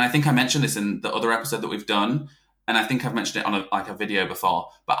 and I think I mentioned this in the other episode that we've done, and I think I've mentioned it on a video before,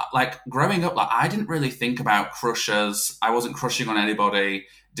 but like growing up, like I didn't really think about crushes. I wasn't crushing on anybody,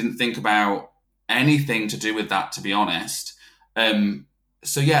 didn't think about anything to do with that, to be honest.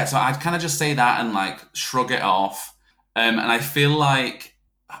 So I'd kind of just say that and like shrug it off. And I feel like,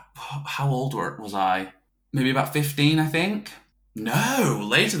 how old was I? Maybe about 15, I think. No,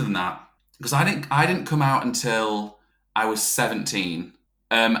 later than that, because I didn't come out until I was 17.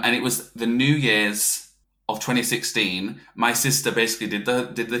 And it was the New Year's of 2016. My sister basically did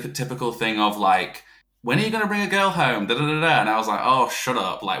the typical thing of like, when are you going to bring a girl home? Da, da, da, da. And I was like, oh, shut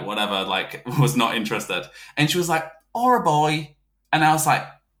up, like whatever, like was not interested. And she was like, or a boy. And I was like,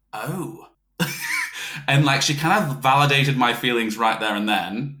 oh. And like she kind of validated my feelings right there and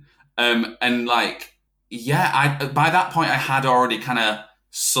then. And like, yeah, by that point I had already kind of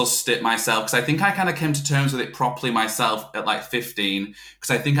sussed it myself, because I think I kind of came to terms with it properly myself at like 15, because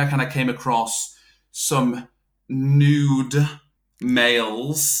I think I kind of came across some nude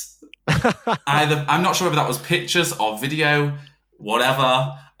males. Either, I'm not sure whether that was pictures or video,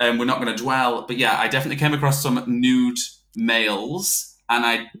 whatever. We're not going to dwell, but yeah, I definitely came across some nude males, and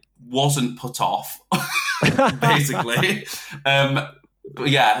I wasn't put off, basically. But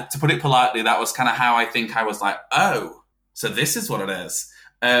yeah, to put it politely, that was kind of how I think I was like, oh, so this is what it is.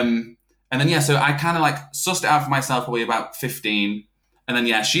 And then, yeah, so I kind of like sussed it out for myself probably about 15. And then,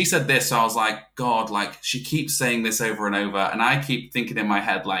 yeah, she said this. So I was like, God, like she keeps saying this over and over. And I keep thinking in my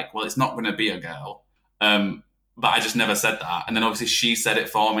head, like, well, it's not going to be a girl. But I just never said that. And then obviously she said it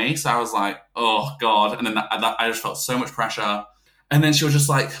for me. So I was like, oh, God. And then I just felt so much pressure. And then she was just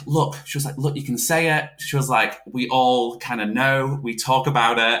like, look, you can say it. She was like, we all kind of know. We talk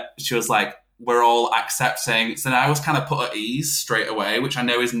about it. She was like, we're all accepting. So I was kind of put at ease straight away, which I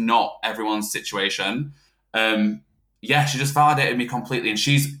know is not everyone's situation. Yeah, she just validated me completely. And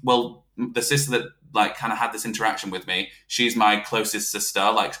the sister that like kind of had this interaction with me, she's my closest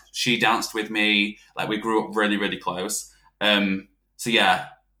sister. Like she danced with me. Like we grew up really, really close. So yeah,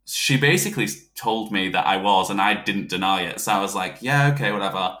 she basically told me that I was, and I didn't deny it. So I was like, yeah, okay,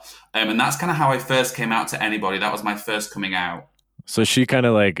 whatever. And that's kind of how I first came out to anybody. That was my first coming out. So she kind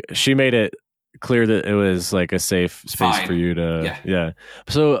of like, she made it clear that it was like a safe space for you to, yeah.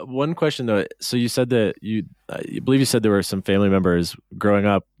 So one question though, so you said that I believe you said there were some family members growing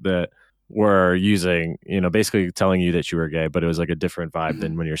up that were using, basically telling you that you were gay, but it was like a different vibe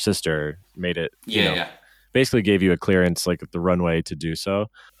than when your sister made it, basically gave you a clearance, like the runway to do so.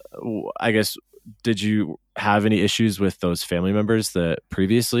 I guess, did you have any issues with those family members that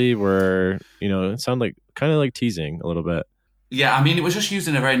previously were, it sounded like kind of like teasing a little bit? Yeah, I mean, it was just used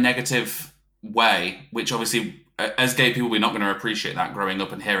in a very negative way, which obviously, as gay people, we're not going to appreciate that growing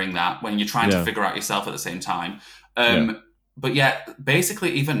up and hearing that when you're trying to figure out yourself at the same time. But yeah,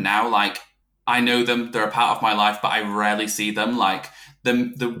 basically, even now, like, I know them, they're a part of my life, but I rarely see them. Like,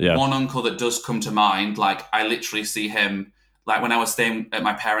 the one uncle that does come to mind, like, I literally see him, like, when I was staying at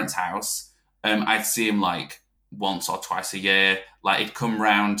my parents' house, I'd see him, like, once or twice a year. Like, he'd come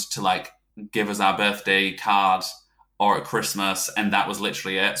round to, like, give us our birthday card or at Christmas, and that was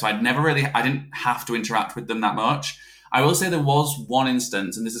literally it. So I didn't have to interact with them that much. I will say there was one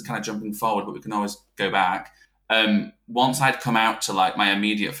instance, and this is kind of jumping forward, but we can always go back. Once I'd come out to like my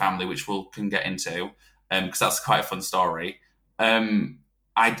immediate family, which we can get into, because that's quite a fun story.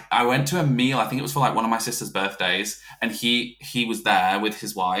 I went to a meal. I think it was for like one of my sister's birthdays, and he was there with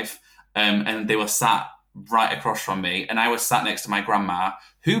his wife, and they were sat right across from me, and I was sat next to my grandma,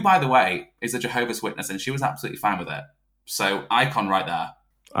 who, by the way, is a Jehovah's Witness, and she was absolutely fine with it. So icon right there.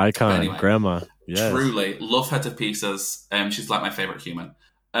 Icon, anyway, grandma. Yes. Truly love her to pieces. She's like my favorite human.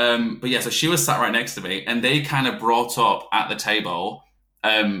 But yeah, so she was sat right next to me, and they kind of brought up at the table,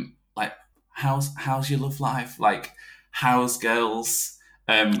 like, how's your love life? Like, how's girls?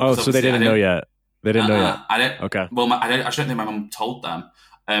 So they didn't know yet. They didn't know yet. I don't. Okay. Well, I don't think my mum told them,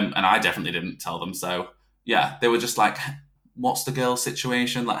 and I definitely didn't tell them. So yeah, they were just like, "What's the girl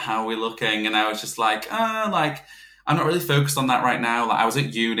situation? Like, how are we looking?" And I was just like, like, I'm not really focused on that right now. Like, I was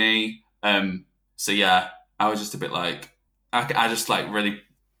at uni, so yeah, I was just a bit like, I just like really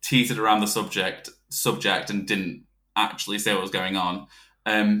teased around the subject and didn't actually say what was going on.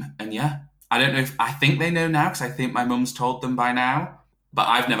 And yeah, I don't know I think they know now, because I think my mum's told them by now, but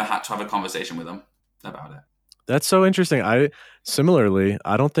I've never had to have a conversation with them about it. That's so interesting. Similarly,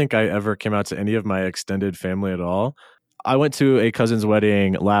 I don't think I ever came out to any of my extended family at all. I went to a cousin's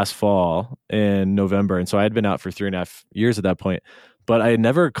wedding last fall in November, and so I had been out for 3.5 years at that point, but I had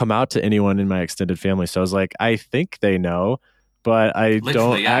never come out to anyone in my extended family. So I was like, I think they know, but I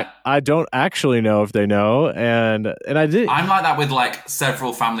don't actually know if they know, and I did. I'm like that with like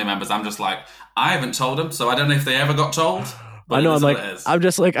several family members. I'm just like, I haven't told them, so I don't know if they ever got told. I know. I'm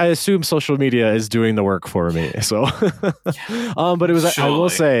just like, I assume social media is doing the work for me. So, but it was. Surely. I will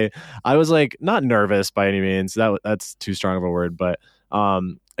say, I was like not nervous by any means. That's too strong of a word, but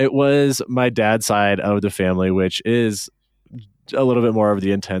it was my dad's side of the family, which is a little bit more of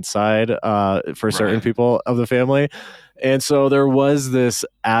the intense side for certain people of the family. And so there was this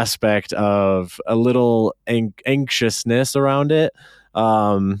aspect of a little anxiousness around it.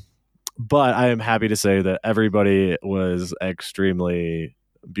 But I am happy to say that everybody was extremely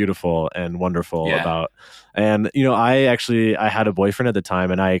beautiful and wonderful about. And, you know, I had a boyfriend at the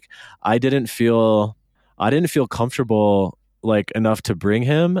time, and I didn't feel comfortable like enough to bring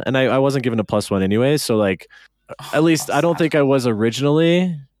him. And I wasn't given a +1 anyway. So like, at least I don't think I was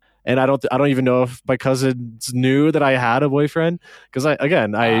originally. And I don't even know if my cousins knew that I had a boyfriend, because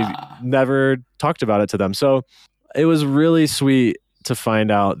I never talked about it to them. So it was really sweet to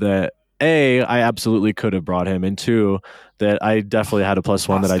find out that A, I absolutely could have brought him, and 2, that I definitely had a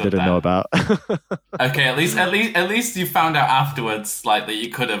 +1 that I didn't know about. Okay, at least you found out afterwards, like, that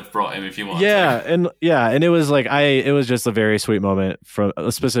you could have brought him if you wanted. And it was like it was just a very sweet moment from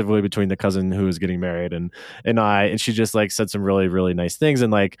specifically between the cousin who was getting married and I, and she just like said some really, really nice things,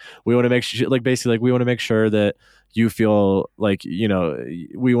 and like we want to make sure, like basically like we want to make sure that you feel like, you know,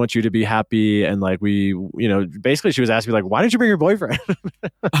 we want you to be happy, and like we, you know, basically she was asking me like, why didn't you bring your boyfriend?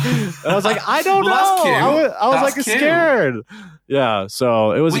 And I was like, I don't know. I was like scared. Yeah,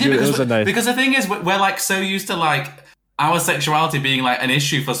 so it was a nice. Because the thing is, we're like so used to like our sexuality being like an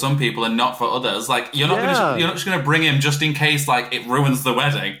issue for some people and not for others. Like you're not just going to bring him just in case like it ruins the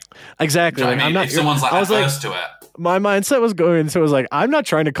wedding. Exactly. You know what I mean? If someone's like adverse to it. My mindset was going, so it was like, I'm not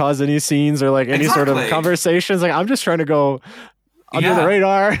trying to cause any scenes or like any sort of conversations. Like I'm just trying to go under the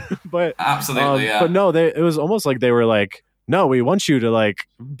radar. But absolutely, But no, it was almost like they were like, no, we want you to like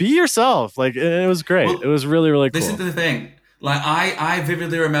be yourself. Like, and it was great. Well, it was really, really cool. This is the thing. Like I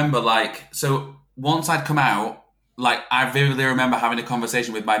vividly remember, like, so once I'd come out, like I vividly remember having a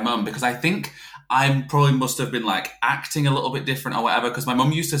conversation with my mum, because I think I probably must have been like acting a little bit different or whatever, because my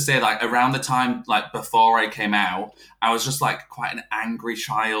mum used to say like around the time like before I came out, I was just like quite an angry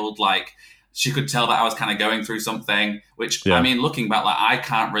child. Like she could tell that I was kind of going through something, which I mean, looking back, like I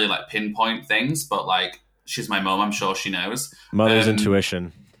can't really like pinpoint things, but like she's my mum, I'm sure she knows. Mother's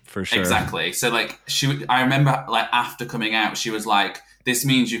intuition, for sure. Exactly. So like I remember like after coming out, she was like, this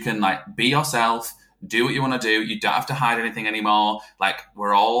means you can like be yourself, do what you want to do. You don't have to hide anything anymore. Like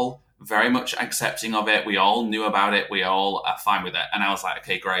we're all very much accepting of it. We all knew about it. We all are fine with it. And I was like,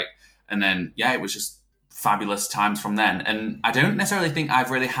 okay, great. And then, it was just fabulous times from then. And I don't necessarily think I've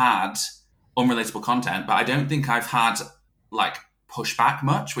really had unrelatable content, but I don't think I've had like pushback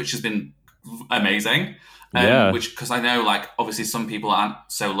much, which has been amazing. Because I know like obviously some people aren't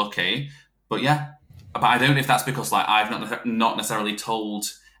so lucky, but I don't know if that's because like I've not necessarily told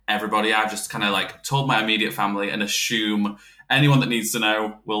everybody. I've just kind of like told my immediate family and assume anyone that needs to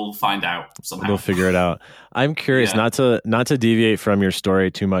know will find out somehow. We'll figure it out. I'm curious, not to deviate from your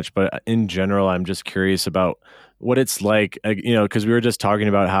story too much, but in general, I'm just curious about what it's like, because we were just talking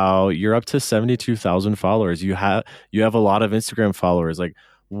about how you're up to 72,000 followers. You have a lot of Instagram followers. Like,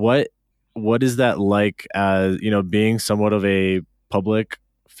 what is that like as, being somewhat of a public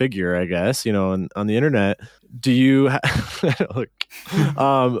figure, I guess, on the internet? Do you,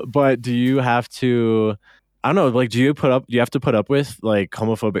 but do you have to, I don't know, like, do you have to put up with like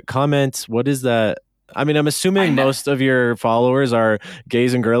homophobic comments? What is that? I mean, I'm assuming most of your followers are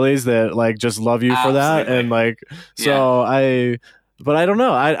gays and girlies that like just love you for that. And like, so but I don't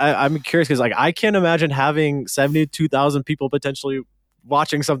know. I'm curious because like, I can't imagine having 72,000 people potentially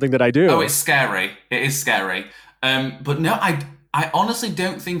watching something that I do. Oh, it's scary. It is scary. But no, I honestly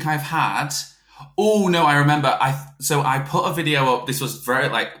don't think I've had. Oh no, I remember. I put a video up. This was very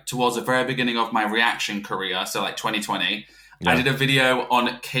like towards the very beginning of my reaction career. So like 2020. Yeah. I did a video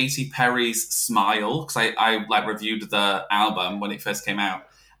on Katy Perry's Smile because I like reviewed the album when it first came out,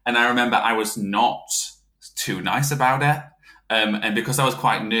 and I remember I was not too nice about it. And because I was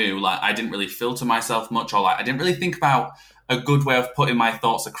quite new, like I didn't really filter myself much, or like I didn't really think about a good way of putting my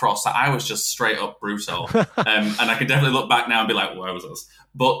thoughts across. So I was just straight up brutal. And I can definitely look back now and be like, where was this?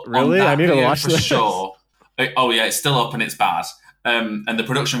 But really, I need to watch for this. Sure. Oh yeah, it's still up and it's bad. And the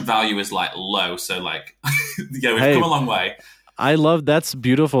production value is like low. So like, yeah, we've come a long way. I love that's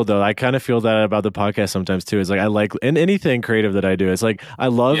beautiful though. I kind of feel that about the podcast sometimes too. It's like I like in anything creative that I do. It's like I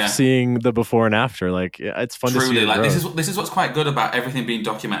love seeing the before and after. Like it's fun to see. Like this is what's quite good about everything being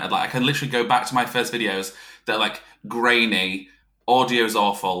documented. Like I can literally go back to my first videos that are like grainy, audio's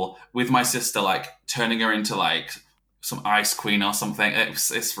awful, with my sister like turning her into like some ice queen or something.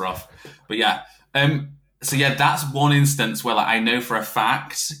 It's rough, but yeah. So yeah, that's one instance where like, I know for a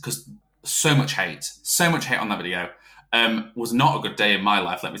fact because so much hate on that video. Was not a good day in my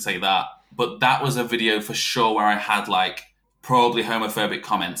life, let me tell you that. But that was a video for sure where I had like probably homophobic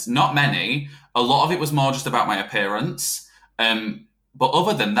comments. Not many. A lot of it was more just about my appearance. But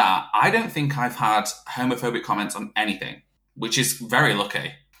other than that, I don't think I've had homophobic comments on anything, which is very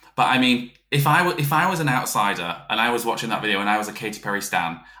lucky. But I mean, if I was an outsider and I was watching that video and I was a Katy Perry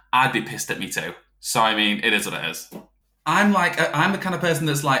stan, I'd be pissed at me too. So I mean, it is what it is. I'm the kind of person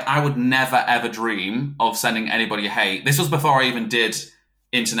that's like, I would never ever dream of sending anybody hate. This was before I even did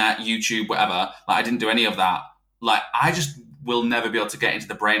internet, YouTube, whatever. Like I didn't do any of that. Like I just will never be able to get into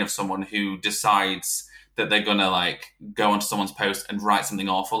the brain of someone who decides that they're gonna like go onto someone's post and write something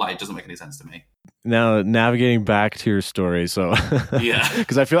awful. Like it doesn't make any sense to me. Now navigating back to your story, so yeah,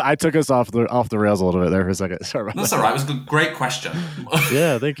 because I feel I took us off the rails a little bit there for a second. Sorry about That's that. all right. It was a great question.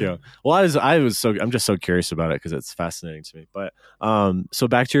 Yeah, thank you. Well, I'm just so curious about it because it's fascinating to me. But so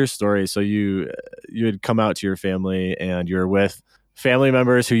back to your story. So you had come out to your family and you're with family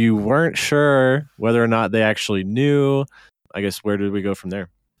members who you weren't sure whether or not they actually knew. I guess where did we go from there?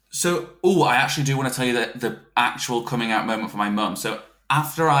 So, I actually do want to tell you that the actual coming out moment for my mum. So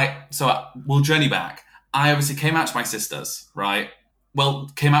we'll journey back. I obviously came out to my sisters, right?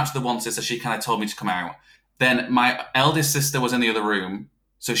 Well, came out to the one sister. She kind of told me to come out. Then my eldest sister was in the other room.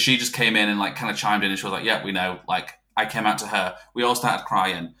 So she just came in and like kind of chimed in and she was like, yeah, we know. Like I came out to her. We all started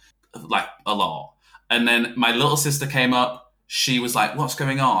crying like a lot. And then my little sister came up. She was like, what's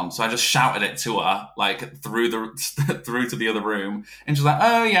going on? So I just shouted it to her, like through to the other room. And she was like,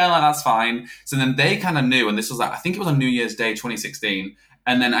 oh yeah, like, that's fine. So then they kind of knew. And this was like, I think it was on New Year's Day, 2016.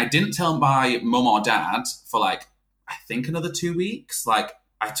 And then I didn't tell my mum or dad for like, I think another 2 weeks. Like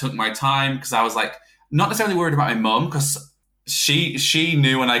I took my time because I was like, not necessarily worried about my mum because she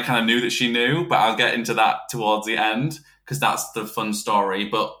knew and I kind of knew that she knew, but I'll get into that towards the end because that's the fun story.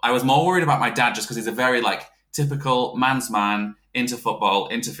 But I was more worried about my dad just because he's a very like, typical man's man, into football,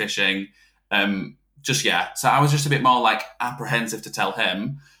 into fishing. So I was just a bit more like apprehensive to tell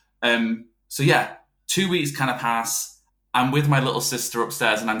him. 2 weeks kind of pass. I'm with my little sister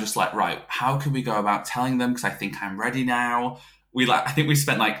upstairs and I'm just like, right, how can we go about telling them? Because I think I'm ready now. I think we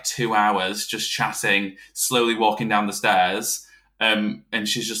spent like 2 hours just chatting, slowly walking down the stairs. And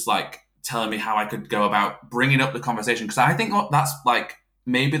she's just like telling me how I could go about bringing up the conversation. Because I think that's like,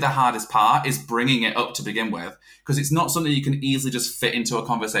 maybe the hardest part is bringing it up to begin with, because it's not something you can easily just fit into a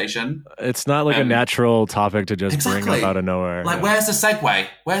conversation. It's not like a natural topic to just bring up out of nowhere. Like, where's the segue?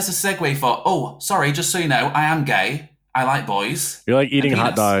 Where's the segue for, oh, sorry, just so you know, I am gay. I like boys. You're like eating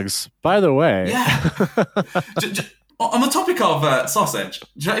hot dogs. By the way. Yeah. On the topic of sausage, do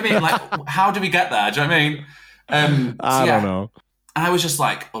you know what I mean? Like, how do we get there? Do you know what I mean? I don't know. I was just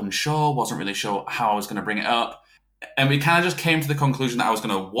like unsure, wasn't really sure how I was going to bring it up. And we kind of just came to the conclusion that I was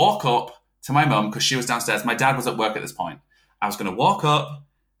going to walk up to my mum because she was downstairs. My dad was at work at this point. I was going to walk up,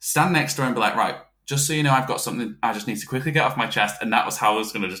 stand next to her and be like, right, just so you know, I've got something I just need to quickly get off my chest. And that was how I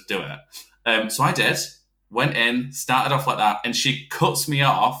was going to just do it. So I did. went in, started off like that, and she cuts me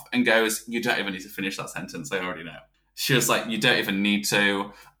off and goes, "You don't even need to finish that sentence. I already know." She was like, "You don't even need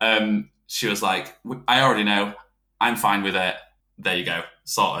to." She was like, "I already know. I'm fine with it. There you go,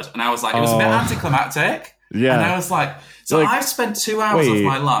 sorted." And I was like, it was a bit anticlimactic. Yeah. And I was like, so like, I've spent 2 hours of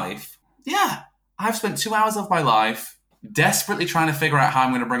my life. Yeah, I've spent 2 hours of my life desperately trying to figure out how I'm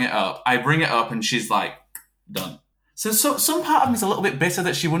going to bring it up. I bring it up, and she's like, "Done." So some part of me is a little bit bitter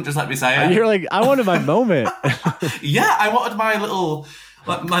that she wouldn't just let me say it. You're like, I wanted my moment. Yeah, I wanted my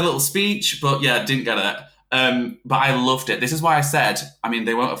little speech, but yeah, didn't get it. But I loved it. This is why I said, I mean,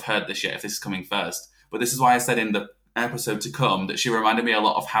 they won't have heard this yet if this is coming first, but this is why I said in the episode to come that she reminded me a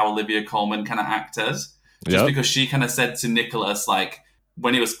lot of how Olivia Colman kind of acted. Just because she kind of said to Nicholas, like,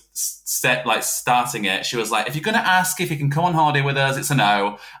 when he was starting it, she was like, "If you're going to ask if you can come on holiday with us, it's a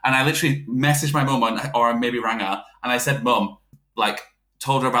no." And I literally messaged my mum or maybe rang her, and I said, "Mum," like,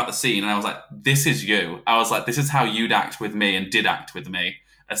 told her about the scene, and I was like, "This is you." I was like, "This is how you'd act with me and did act with me,"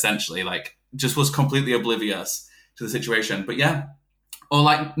 essentially. Like, just was completely oblivious to the situation. But yeah, or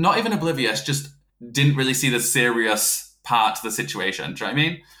like, not even oblivious, just didn't really see the serious part to the situation. Do you know what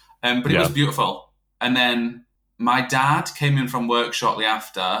I mean? But it was beautiful. And then my dad came in from work shortly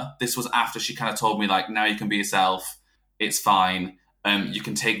after. This was after she kind of told me, like, "Now you can be yourself. It's fine. You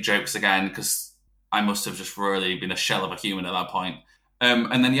can take jokes again," because I must have just really been a shell of a human at that point.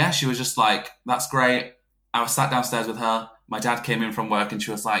 And then, yeah, she was just like, "That's great." I was sat downstairs with her. My dad came in from work, and she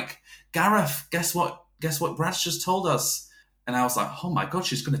was like, "Gareth, guess what? Guess what Brad's just told us?" And I was like, "Oh my God,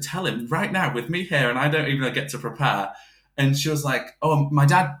 she's going to tell him right now with me here, and I don't even get to prepare." And she was like, "Oh, my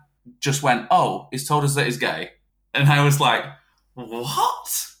dad just went, oh, he's told us that he's gay." And I was like,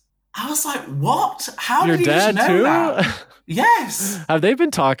 "What?" I was like, "What? How Your did you dad just know too? that?" Yes. Have they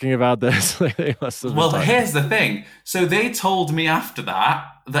been talking about this? They must have been Well, talking. here's the thing. So they told me after that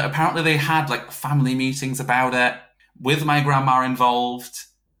apparently they had like family meetings about it with my grandma involved,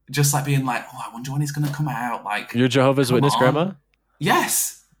 just like being like, "Oh, I wonder when he's going to come out." Like, Your Jehovah's Witness grandma?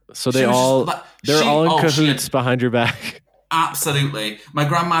 Yes. So they're all in cahoots behind your back. Absolutely. My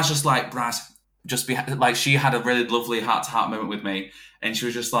grandma's just like, "Brad, just be like," she had a really lovely heart-to-heart moment with me, and she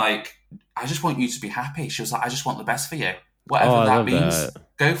was just like, "I just want you to be happy." She was like, "I just want the best for you. Whatever that means,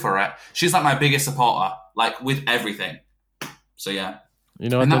 go for it." She's like my biggest supporter, like with everything. So yeah. You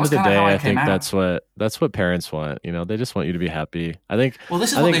know, at the end of the day, I think that's what parents want. You know, they just want you to be happy. I think. Well,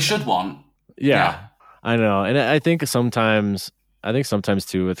 this is what they should want. Yeah, I know, and I think sometimes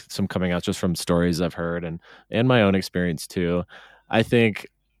too, with some coming out just from stories I've heard and my own experience too, I think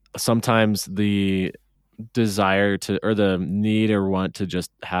sometimes the desire to, or the need or want to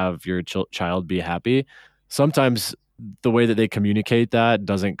just have your child be happy, sometimes the way that they communicate that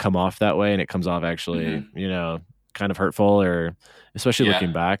doesn't come off that way, and it comes off actually, you know, kind of hurtful, or especially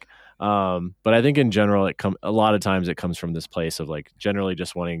looking back. But I think in general, a lot of times it comes from this place of like generally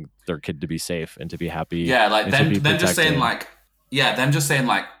just wanting their kid to be safe and to be happy. Yeah, like them just saying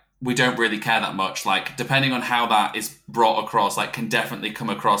like, we don't really care that much. Like, depending on how that is brought across, like, can definitely come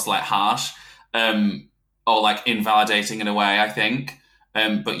across like harsh, or like invalidating in a way, I think.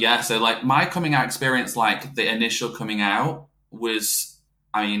 But yeah, so like my coming out experience, like the initial coming out was,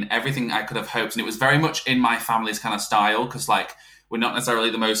 I mean, everything I could have hoped. And it was very much in my family's kind of style, because like we're not necessarily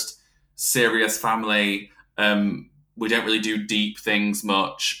the most serious family. We don't really do deep things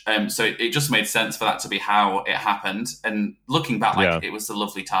much. So it just made sense for that to be how it happened. And looking back, like it was a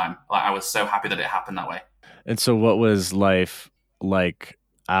lovely time. Like I was so happy that it happened that way. And so what was life like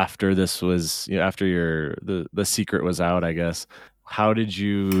after this was, you know, after the secret was out, I guess? How did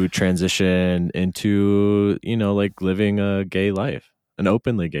you transition into, you know, like living a gay life, an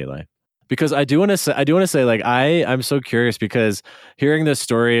openly gay life? Because I do want to say, like, I'm so curious, because hearing this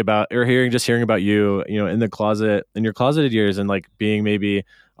story about, or hearing about you, you know, in your closeted years, and like being maybe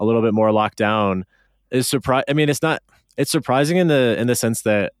a little bit more locked down is I mean, it's surprising in the sense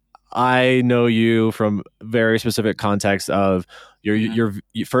that I know you from very specific context of your YouTube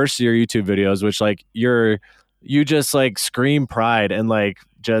videos, which like you just like scream pride and like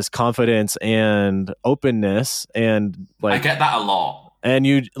just confidence and openness, and like I get that a lot. And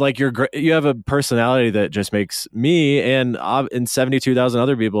you like you have a personality that just makes me and 72,000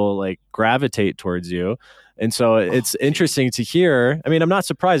 other people like gravitate towards you. And so it's interesting to hear. I mean, I'm not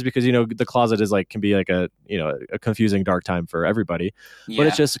surprised, because, you know, the closet is like, can be like a confusing dark time for everybody, but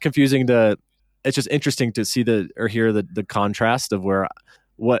it's just it's just interesting to see hear the contrast of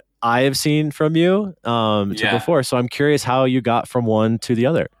what I have seen from you to before. So I'm curious how you got from one to the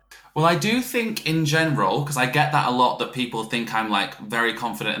other. Well, I do think in general, because I get that a lot, that people think I'm like very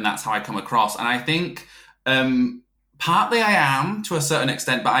confident and that's how I come across. And I think Partly I am to a certain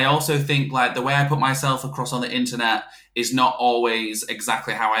extent, but I also think like the way I put myself across on the internet is not always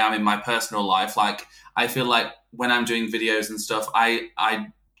exactly how I am in my personal life. Like I feel like when I'm doing videos and stuff, I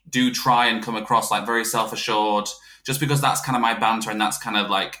do try and come across like very self-assured, just because that's kind of my banter and that's kind of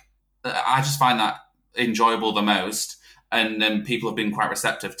like I just find that enjoyable the most, and then people have been quite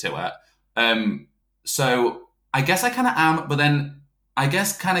receptive to it. So I guess I kind of am, but then I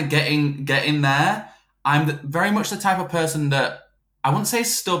guess kind of getting there. I'm very much the type of person that I wouldn't say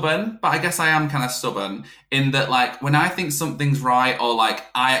stubborn, but I guess I am kind of stubborn in that, like, when I think something's right or like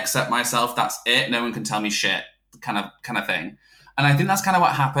I accept myself, that's it. No one can tell me shit, kind of thing. And I think that's kind of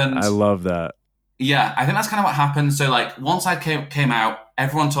what happened. I love that. Yeah, I think that's kind of what happened. So, like, once I came out,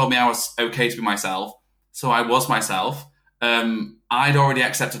 everyone told me I was okay to be myself. So I was myself. I'd already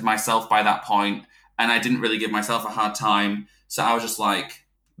accepted myself by that point, and I didn't really give myself a hard time. So I was just like,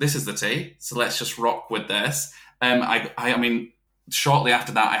 this is the tea, so let's just rock with this. I mean, shortly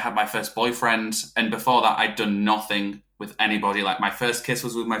after that, I had my first boyfriend, and before that, I'd done nothing with anybody. Like, my first kiss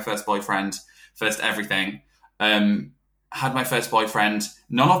was with my first boyfriend, first everything. Had my first boyfriend.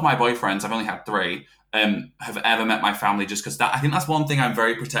 None of my boyfriends, I've only had 3, have ever met my family, just because I think that's one thing I'm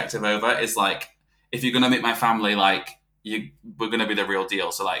very protective over, is like, if you're going to meet my family, like, we're going to be the real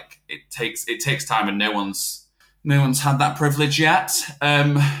deal. So, like, it takes time, and no one's had that privilege yet.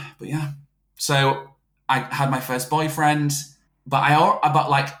 But yeah, so I had my first boyfriend, but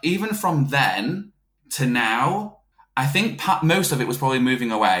like, even from then to now, I think most of it was probably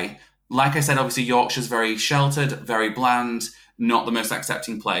moving away. Like I said, obviously Yorkshire's very sheltered, very bland, not the most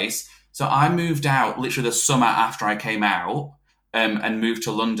accepting place. So I moved out literally the summer after I came out, and moved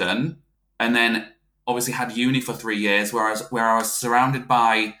to London, and then obviously had uni for 3 years, where I was surrounded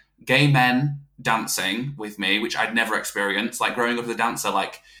by gay men dancing with me, which I'd never experienced. Like, growing up as a dancer,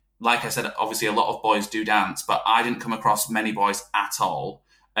 like I said, obviously a lot of boys do dance, but I didn't come across many boys at all,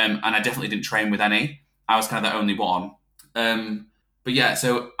 and I definitely didn't train with any. I was kind of the only one. But yeah,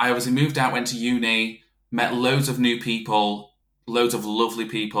 so I obviously moved out, went to uni, met loads of new people, loads of lovely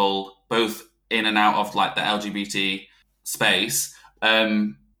people, both in and out of like the LGBT space.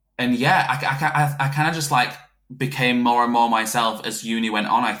 And yeah, I kind of just like became more and more myself as uni went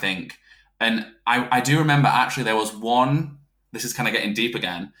on, I think. And I do remember, actually, there was one, this is kind of getting deep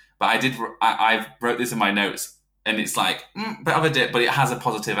again, but I wrote this in my notes, and it's like, bit of a dip, but it has a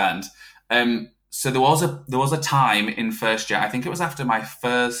positive end. So there was a time in first year, I think it was after my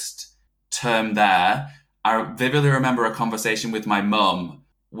first term there, I vividly remember a conversation with my mum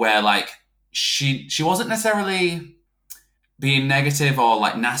where, like, she wasn't necessarily being negative or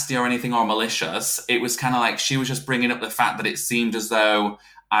like nasty or anything or malicious. It was kind of like she was just bringing up the fact that it seemed as though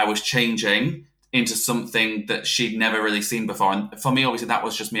I was changing into something that she'd never really seen before. And for me, obviously, that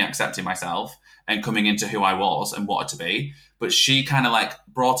was just me accepting myself and coming into who I was and wanted to be. But she kind of like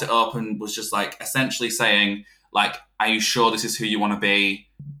brought it up and was just like essentially saying, like, are you sure this is who you want to be?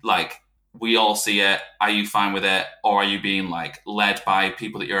 Like, we all see it. Are you fine with it? Or are you being like led by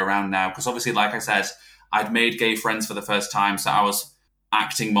people that you're around now? Because obviously, like I said, I'd made gay friends for the first time. So I was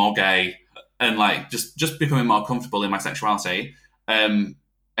acting more gay and like just becoming more comfortable in my sexuality. And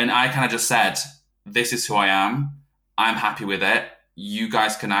I kind of just said, this is who I am. I'm happy with it. You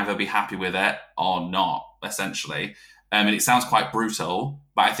guys can either be happy with it or not, essentially. And it sounds quite brutal,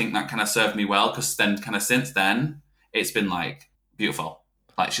 but I think that kind of served me well, because then kind of since then, it's been like beautiful.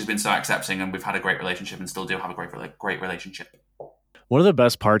 Like, she's been so accepting, and we've had a great relationship and still do have a great relationship. One of the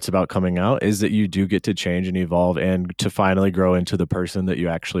best parts about coming out is that you do get to change and evolve and to finally grow into the person that you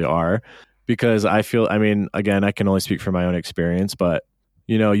actually are. Because I feel, I mean, again, I can only speak from my own experience, but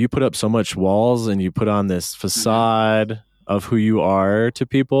you know, you put up so much walls and you put on this facade of who you are to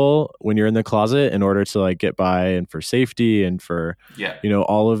people when you're in the closet in order to like get by and for safety and for, you know,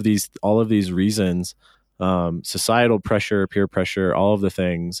 all of these reasons, societal pressure, peer pressure, all of the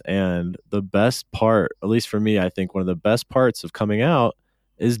things. And the best part, at least for me, I think one of the best parts of coming out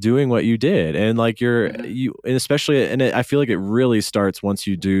is doing what you did. And like and especially, and I feel like it really starts once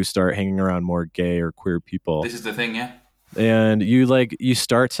you do start hanging around more gay or queer people. This is the thing. Yeah. And you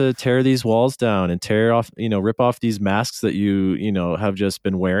start to tear these walls down and tear off, you know, rip off these masks that you know, have just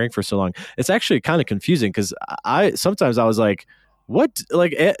been wearing for so long. It's actually kind of confusing, because sometimes I was like, what,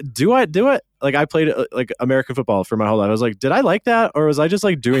 like, do I do it? Like, I played like American football for my whole life. I was like, did I like that? Or was I just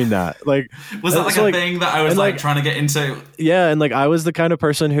like doing that? Like, was that like a thing that I was like trying to get into? Yeah. And like, I was the kind of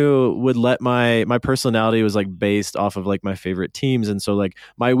person who would let my personality was like based off of like my favorite teams. And so like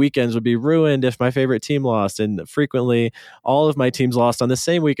my weekends would be ruined if my favorite team lost. And frequently all of my teams lost on the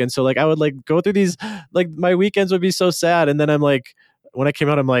same weekend. So like, I would like go through these, like my weekends would be so sad. And then I'm like, when I came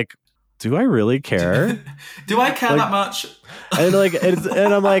out, I'm like, do I really care? Do I care that much? And like,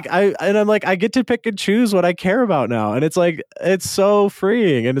 I'm like, I get to pick and choose what I care about now. And it's like, it's so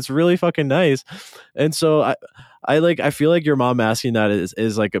freeing and it's really fucking nice. And so I feel like your mom asking that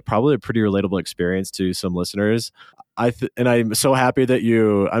is like probably a pretty relatable experience to some listeners. And I'm so happy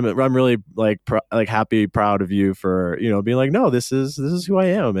that I'm really like happy, proud of you for, being like, no, this is who I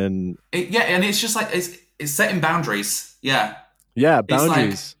am. And and it's just like, it's setting boundaries. Yeah. Yeah.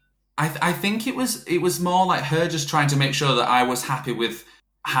 Boundaries. I think it was more like her just trying to make sure that I was happy with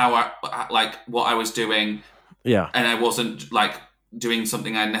how what I was doing. Yeah. And I wasn't like doing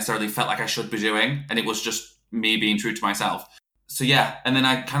something I necessarily felt like I should be doing. And it was just me being true to myself. So yeah. And then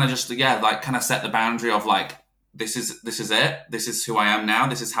I kind of just, kind of set the boundary of like, this is it. This is who I am now.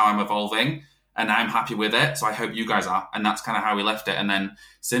 This is how I'm evolving and I'm happy with it. So I hope you guys are. And that's kind of how we left it. And then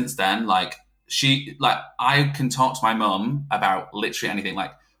since then, I can talk to my mum about literally anything.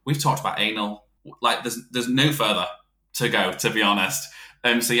 Like, we've talked about anal. Like, there's no further to go, to be honest.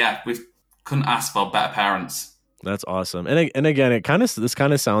 So yeah, we couldn't ask for better parents. That's awesome. And again, this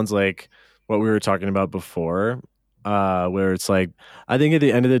kind of sounds like what we were talking about before, where it's like, I think at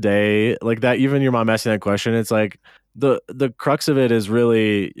the end of the day, like that, even your mom asking that question, it's like the crux of it is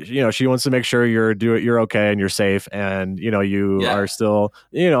really, she wants to make sure you're okay and you're safe and, you are still,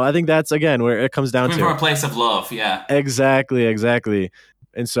 I think that's again where it comes down to from a place of love. Yeah, exactly.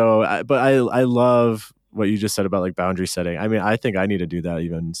 And so, but I love what you just said about like boundary setting. I mean, I think I need to do that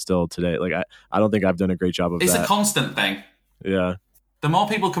even still today. Like, I don't think I've done a great job of that. It's a constant thing. Yeah. The more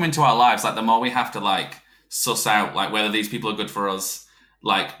people come into our lives, like the more we have to like suss out like whether these people are good for us.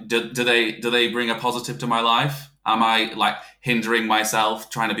 Like, do they bring a positive to my life? Am I like hindering myself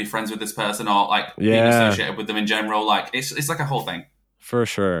trying to be friends with this person or like being associated with them in general? Like, it's like a whole thing. For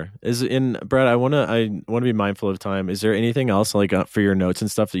sure. Brad, I want to be mindful of time. Is there anything else like for your notes and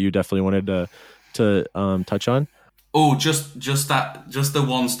stuff that you definitely wanted to touch on? Oh, just the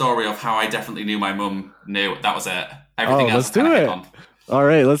one story of how I definitely knew my mum knew. That was it. Everything else. Let's do it. All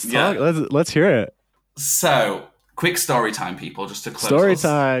right, let's talk. Let's hear it. So, quick story time, people, just to close. Story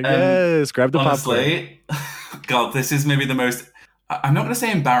time. Yes, grab the popcorn. God, this is maybe the most. I'm not going to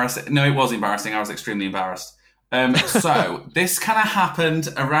say embarrassing. No, it was embarrassing. I was extremely embarrassed. So this kind of happened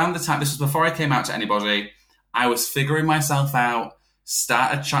around the time. This was before I came out to anybody. I was figuring myself out.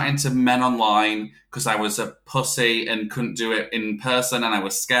 Started chatting to men online because I was a pussy and couldn't do it in person, and I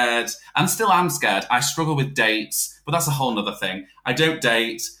was scared, and still am scared. I struggle with dates, but that's a whole nother thing. I don't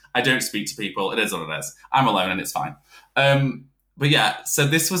date. I don't speak to people. It is what it is. I'm alone, and it's fine. But yeah, so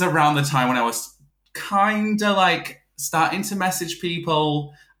this was around the time when I was kind of like starting to message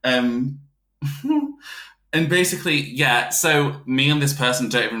people. And basically, yeah, so me and this person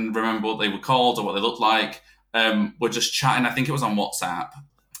don't even remember what they were called or what they looked like. We're just chatting. I think it was on WhatsApp.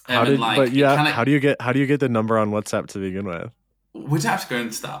 How do you get the number on WhatsApp to begin with? We don't have to go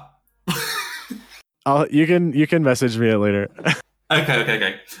into that. You can message me it later.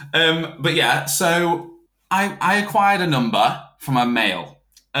 Okay. But yeah, so I acquired a number from a male.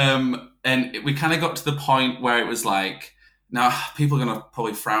 And we kind of got to the point where it was like, now people are going to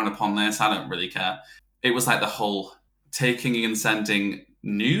probably frown upon this. I don't really care. It was like the whole taking and sending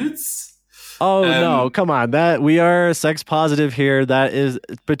nudes. Oh no, come on. That we are sex positive here. That is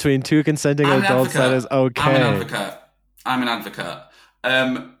between two consenting adults. That is okay. I'm an advocate.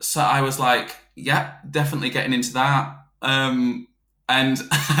 So I was like, yeah, definitely getting into that. And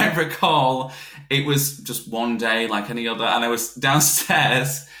I recall it was just one day like any other, and I was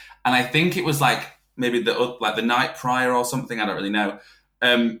downstairs, and I think it was like maybe the night prior or something. I don't really know.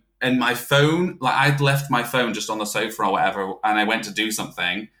 And my phone, like I'd left my phone just on the sofa or whatever, and I went to do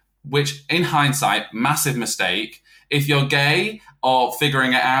something, which in hindsight, massive mistake. If you're gay or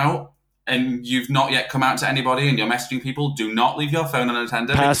figuring it out and you've not yet come out to anybody and you're messaging people, do not leave your phone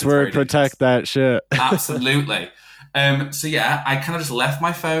unattended. Password protect that shit. Absolutely. So yeah, I kind of just left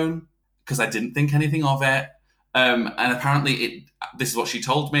my phone because I didn't think anything of it. And apparently this is what she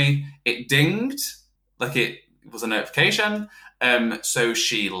told me. It dinged, like it was a notification. So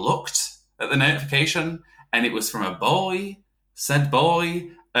she looked at the notification and it was from a boy, said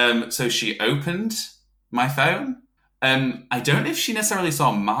boy. So she opened my phone. I don't know if she necessarily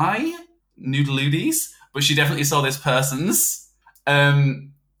saw my noodle-oodies, but she definitely saw this person's.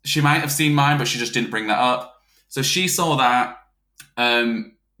 She might have seen mine, but she just didn't bring that up. So she saw that.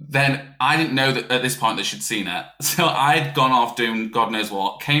 Then I didn't know that at this point that she'd seen it. So I'd gone off doing God knows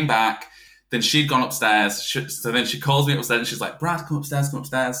what, came back. Then she'd gone upstairs. So then she calls me upstairs and she's like, Brad, come upstairs.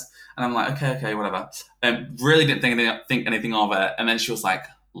 And I'm like, okay, whatever. Really didn't think anything of it. And then she was like,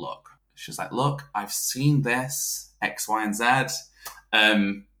 look, I've seen this, X, Y, and Z.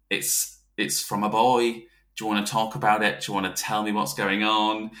 it's from a boy. Do you want to talk about it? Do you want to tell me what's going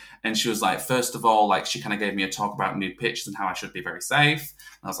on? And she was like, first of all, like, she kind of gave me a talk about nude pictures and how I should be very safe.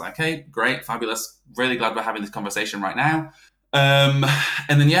 And I was like, okay, great, fabulous. Really glad we're having this conversation right now. And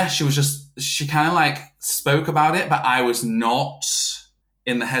then, yeah, she kind of like spoke about it, but I was not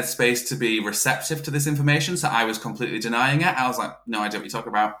in the headspace to be receptive to this information. So I was completely denying it. I was like, no idea what you're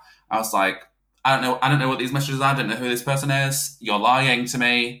talking about. I was like, I don't know what these messages are. I don't know who this person is. You're lying to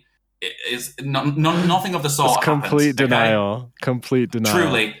me. It is nothing of the sort. It's complete denial. Okay? Complete denial.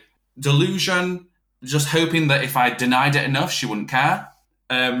 Truly. Delusion. Just hoping that if I denied it enough, she wouldn't care.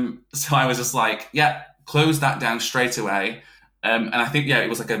 So I was just like, yeah, close that down straight away. And I think, yeah, it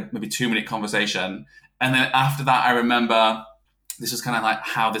was like a maybe 2-minute conversation. And then after that, I remember this was kind of like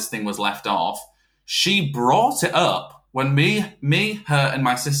how this thing was left off. She brought it up when me, her, and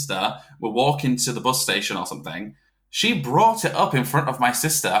my sister were walking to the bus station or something. She brought it up in front of my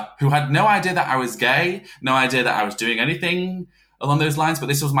sister, who had no idea that I was gay, no idea that I was doing anything along those lines. But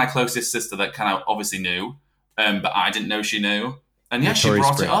this was my closest sister that kind of obviously knew, but I didn't know she knew. And yeah, she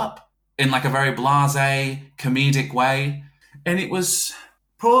brought it up in like a very blasé, comedic way. And it was,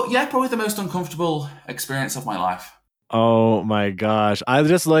 probably the most uncomfortable experience of my life. Oh my gosh. I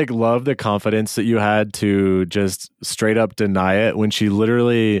just like love the confidence that you had to just straight up deny it when she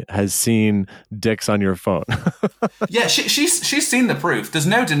literally has seen dicks on your phone. Yeah, she's seen the proof. There's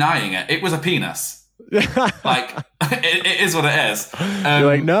no denying it. It was a penis. Like, it is what it is. You're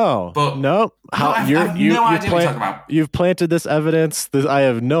like, no, but no. I have no idea what you're talking about. You've planted this evidence. I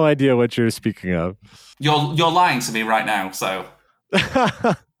have no idea what you're speaking of. You're lying to me right now, so...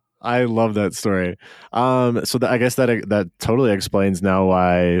 I love that story. So I guess that totally explains now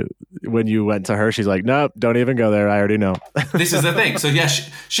why when you went to her, she's like, nope, don't even go there. I already know. This is the thing. So yeah,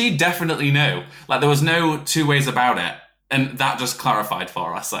 she definitely knew. Like there was no two ways about it. And that just clarified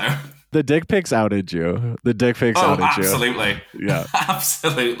for us. So the dick pics outed you. The dick pics outed absolutely. You. Yeah.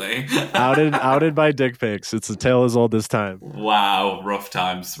 Absolutely. outed by dick pics. It's a tale as old as time. Wow. Rough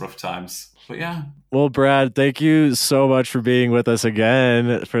times. But yeah. Well, Brad, thank you so much for being with us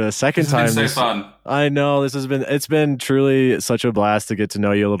again for the second time. It's been so fun. I know it's been truly such a blast to get to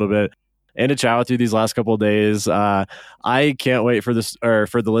know you a little bit and to chat with you these last couple of days. I can't wait for this or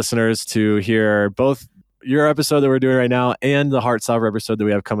for the listeners to hear both your episode that we're doing right now and the Heart Salver episode that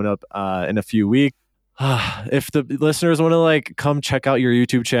we have coming up in a few weeks. If the listeners want to like come check out your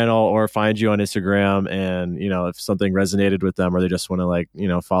YouTube channel or find you on Instagram and, you know, if something resonated with them or they just want to like, you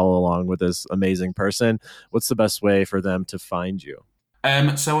know, follow along with this amazing person, what's the best way for them to find you?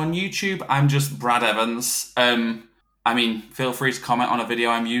 So on YouTube, I'm just Brad Evans. I mean, feel free to comment on a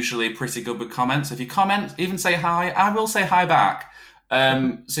video. I'm usually pretty good with comments. If you comment, even say hi, I will say hi back.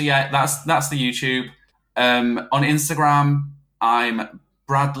 So yeah, that's the YouTube. On Instagram, I'm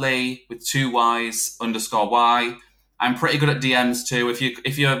Bradley with 2 Y's _Y. I'm pretty good at DMs too.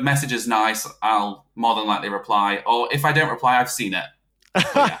 If your message is nice, I'll more than likely reply. Or if I don't reply, I've seen it.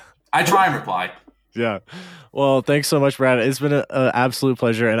 Yeah, I try and reply. Yeah. Well, thanks so much, Brad. It's been an absolute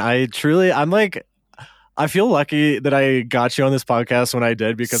pleasure. And I feel lucky that I got you on this podcast when I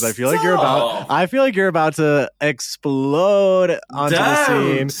did, because I feel like you're about to explode onto the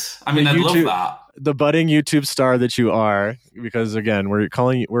scene. I mean, I'd love that. The budding YouTube star that you are, because again, we're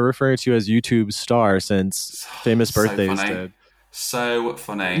referring to you as YouTube star since Famous Birthdays did. So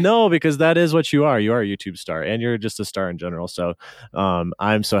funny. No, because that is what you are. You are a YouTube star, and you're just a star in general. So,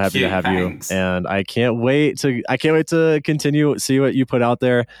 I'm so happy to have you, and I can't wait to continue see what you put out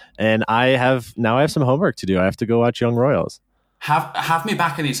there. And I have some homework to do. I have to go watch Young Royals. Have me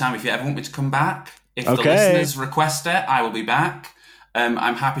back anytime if you ever want me to come back. If the listeners request it, I will be back.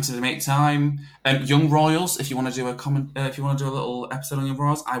 I'm happy to make time. Young Royals, if you want to do a little episode on Young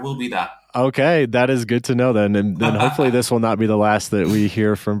Royals, I will be there. Okay, that is good to know then. And then hopefully this will not be the last that we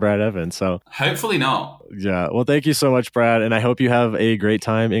hear from Brad Evans. So hopefully not. Yeah. Well, thank you so much, Brad. And I hope you have a great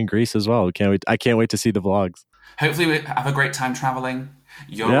time in Greece as well. I can't wait to see the vlogs. Hopefully we have a great time traveling.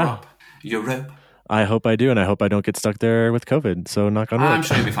 Europe. I hope I do. And I hope I don't get stuck there with COVID. So knock on wood. I'm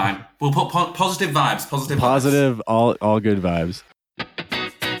sure you'll be fine. We'll put positive vibes. Positive, all good vibes.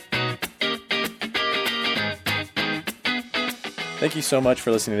 Thank you so much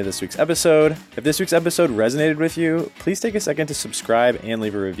for listening to this week's episode. If this week's episode resonated with you, please take a second to subscribe and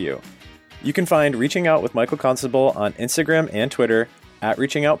leave a review. You can find Reaching Out with Michael Constable on Instagram and Twitter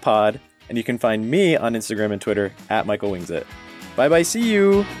 @ReachingOutPod, and you can find me on Instagram and Twitter @MichaelWingsIt. Bye bye, see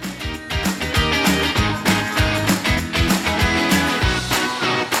you!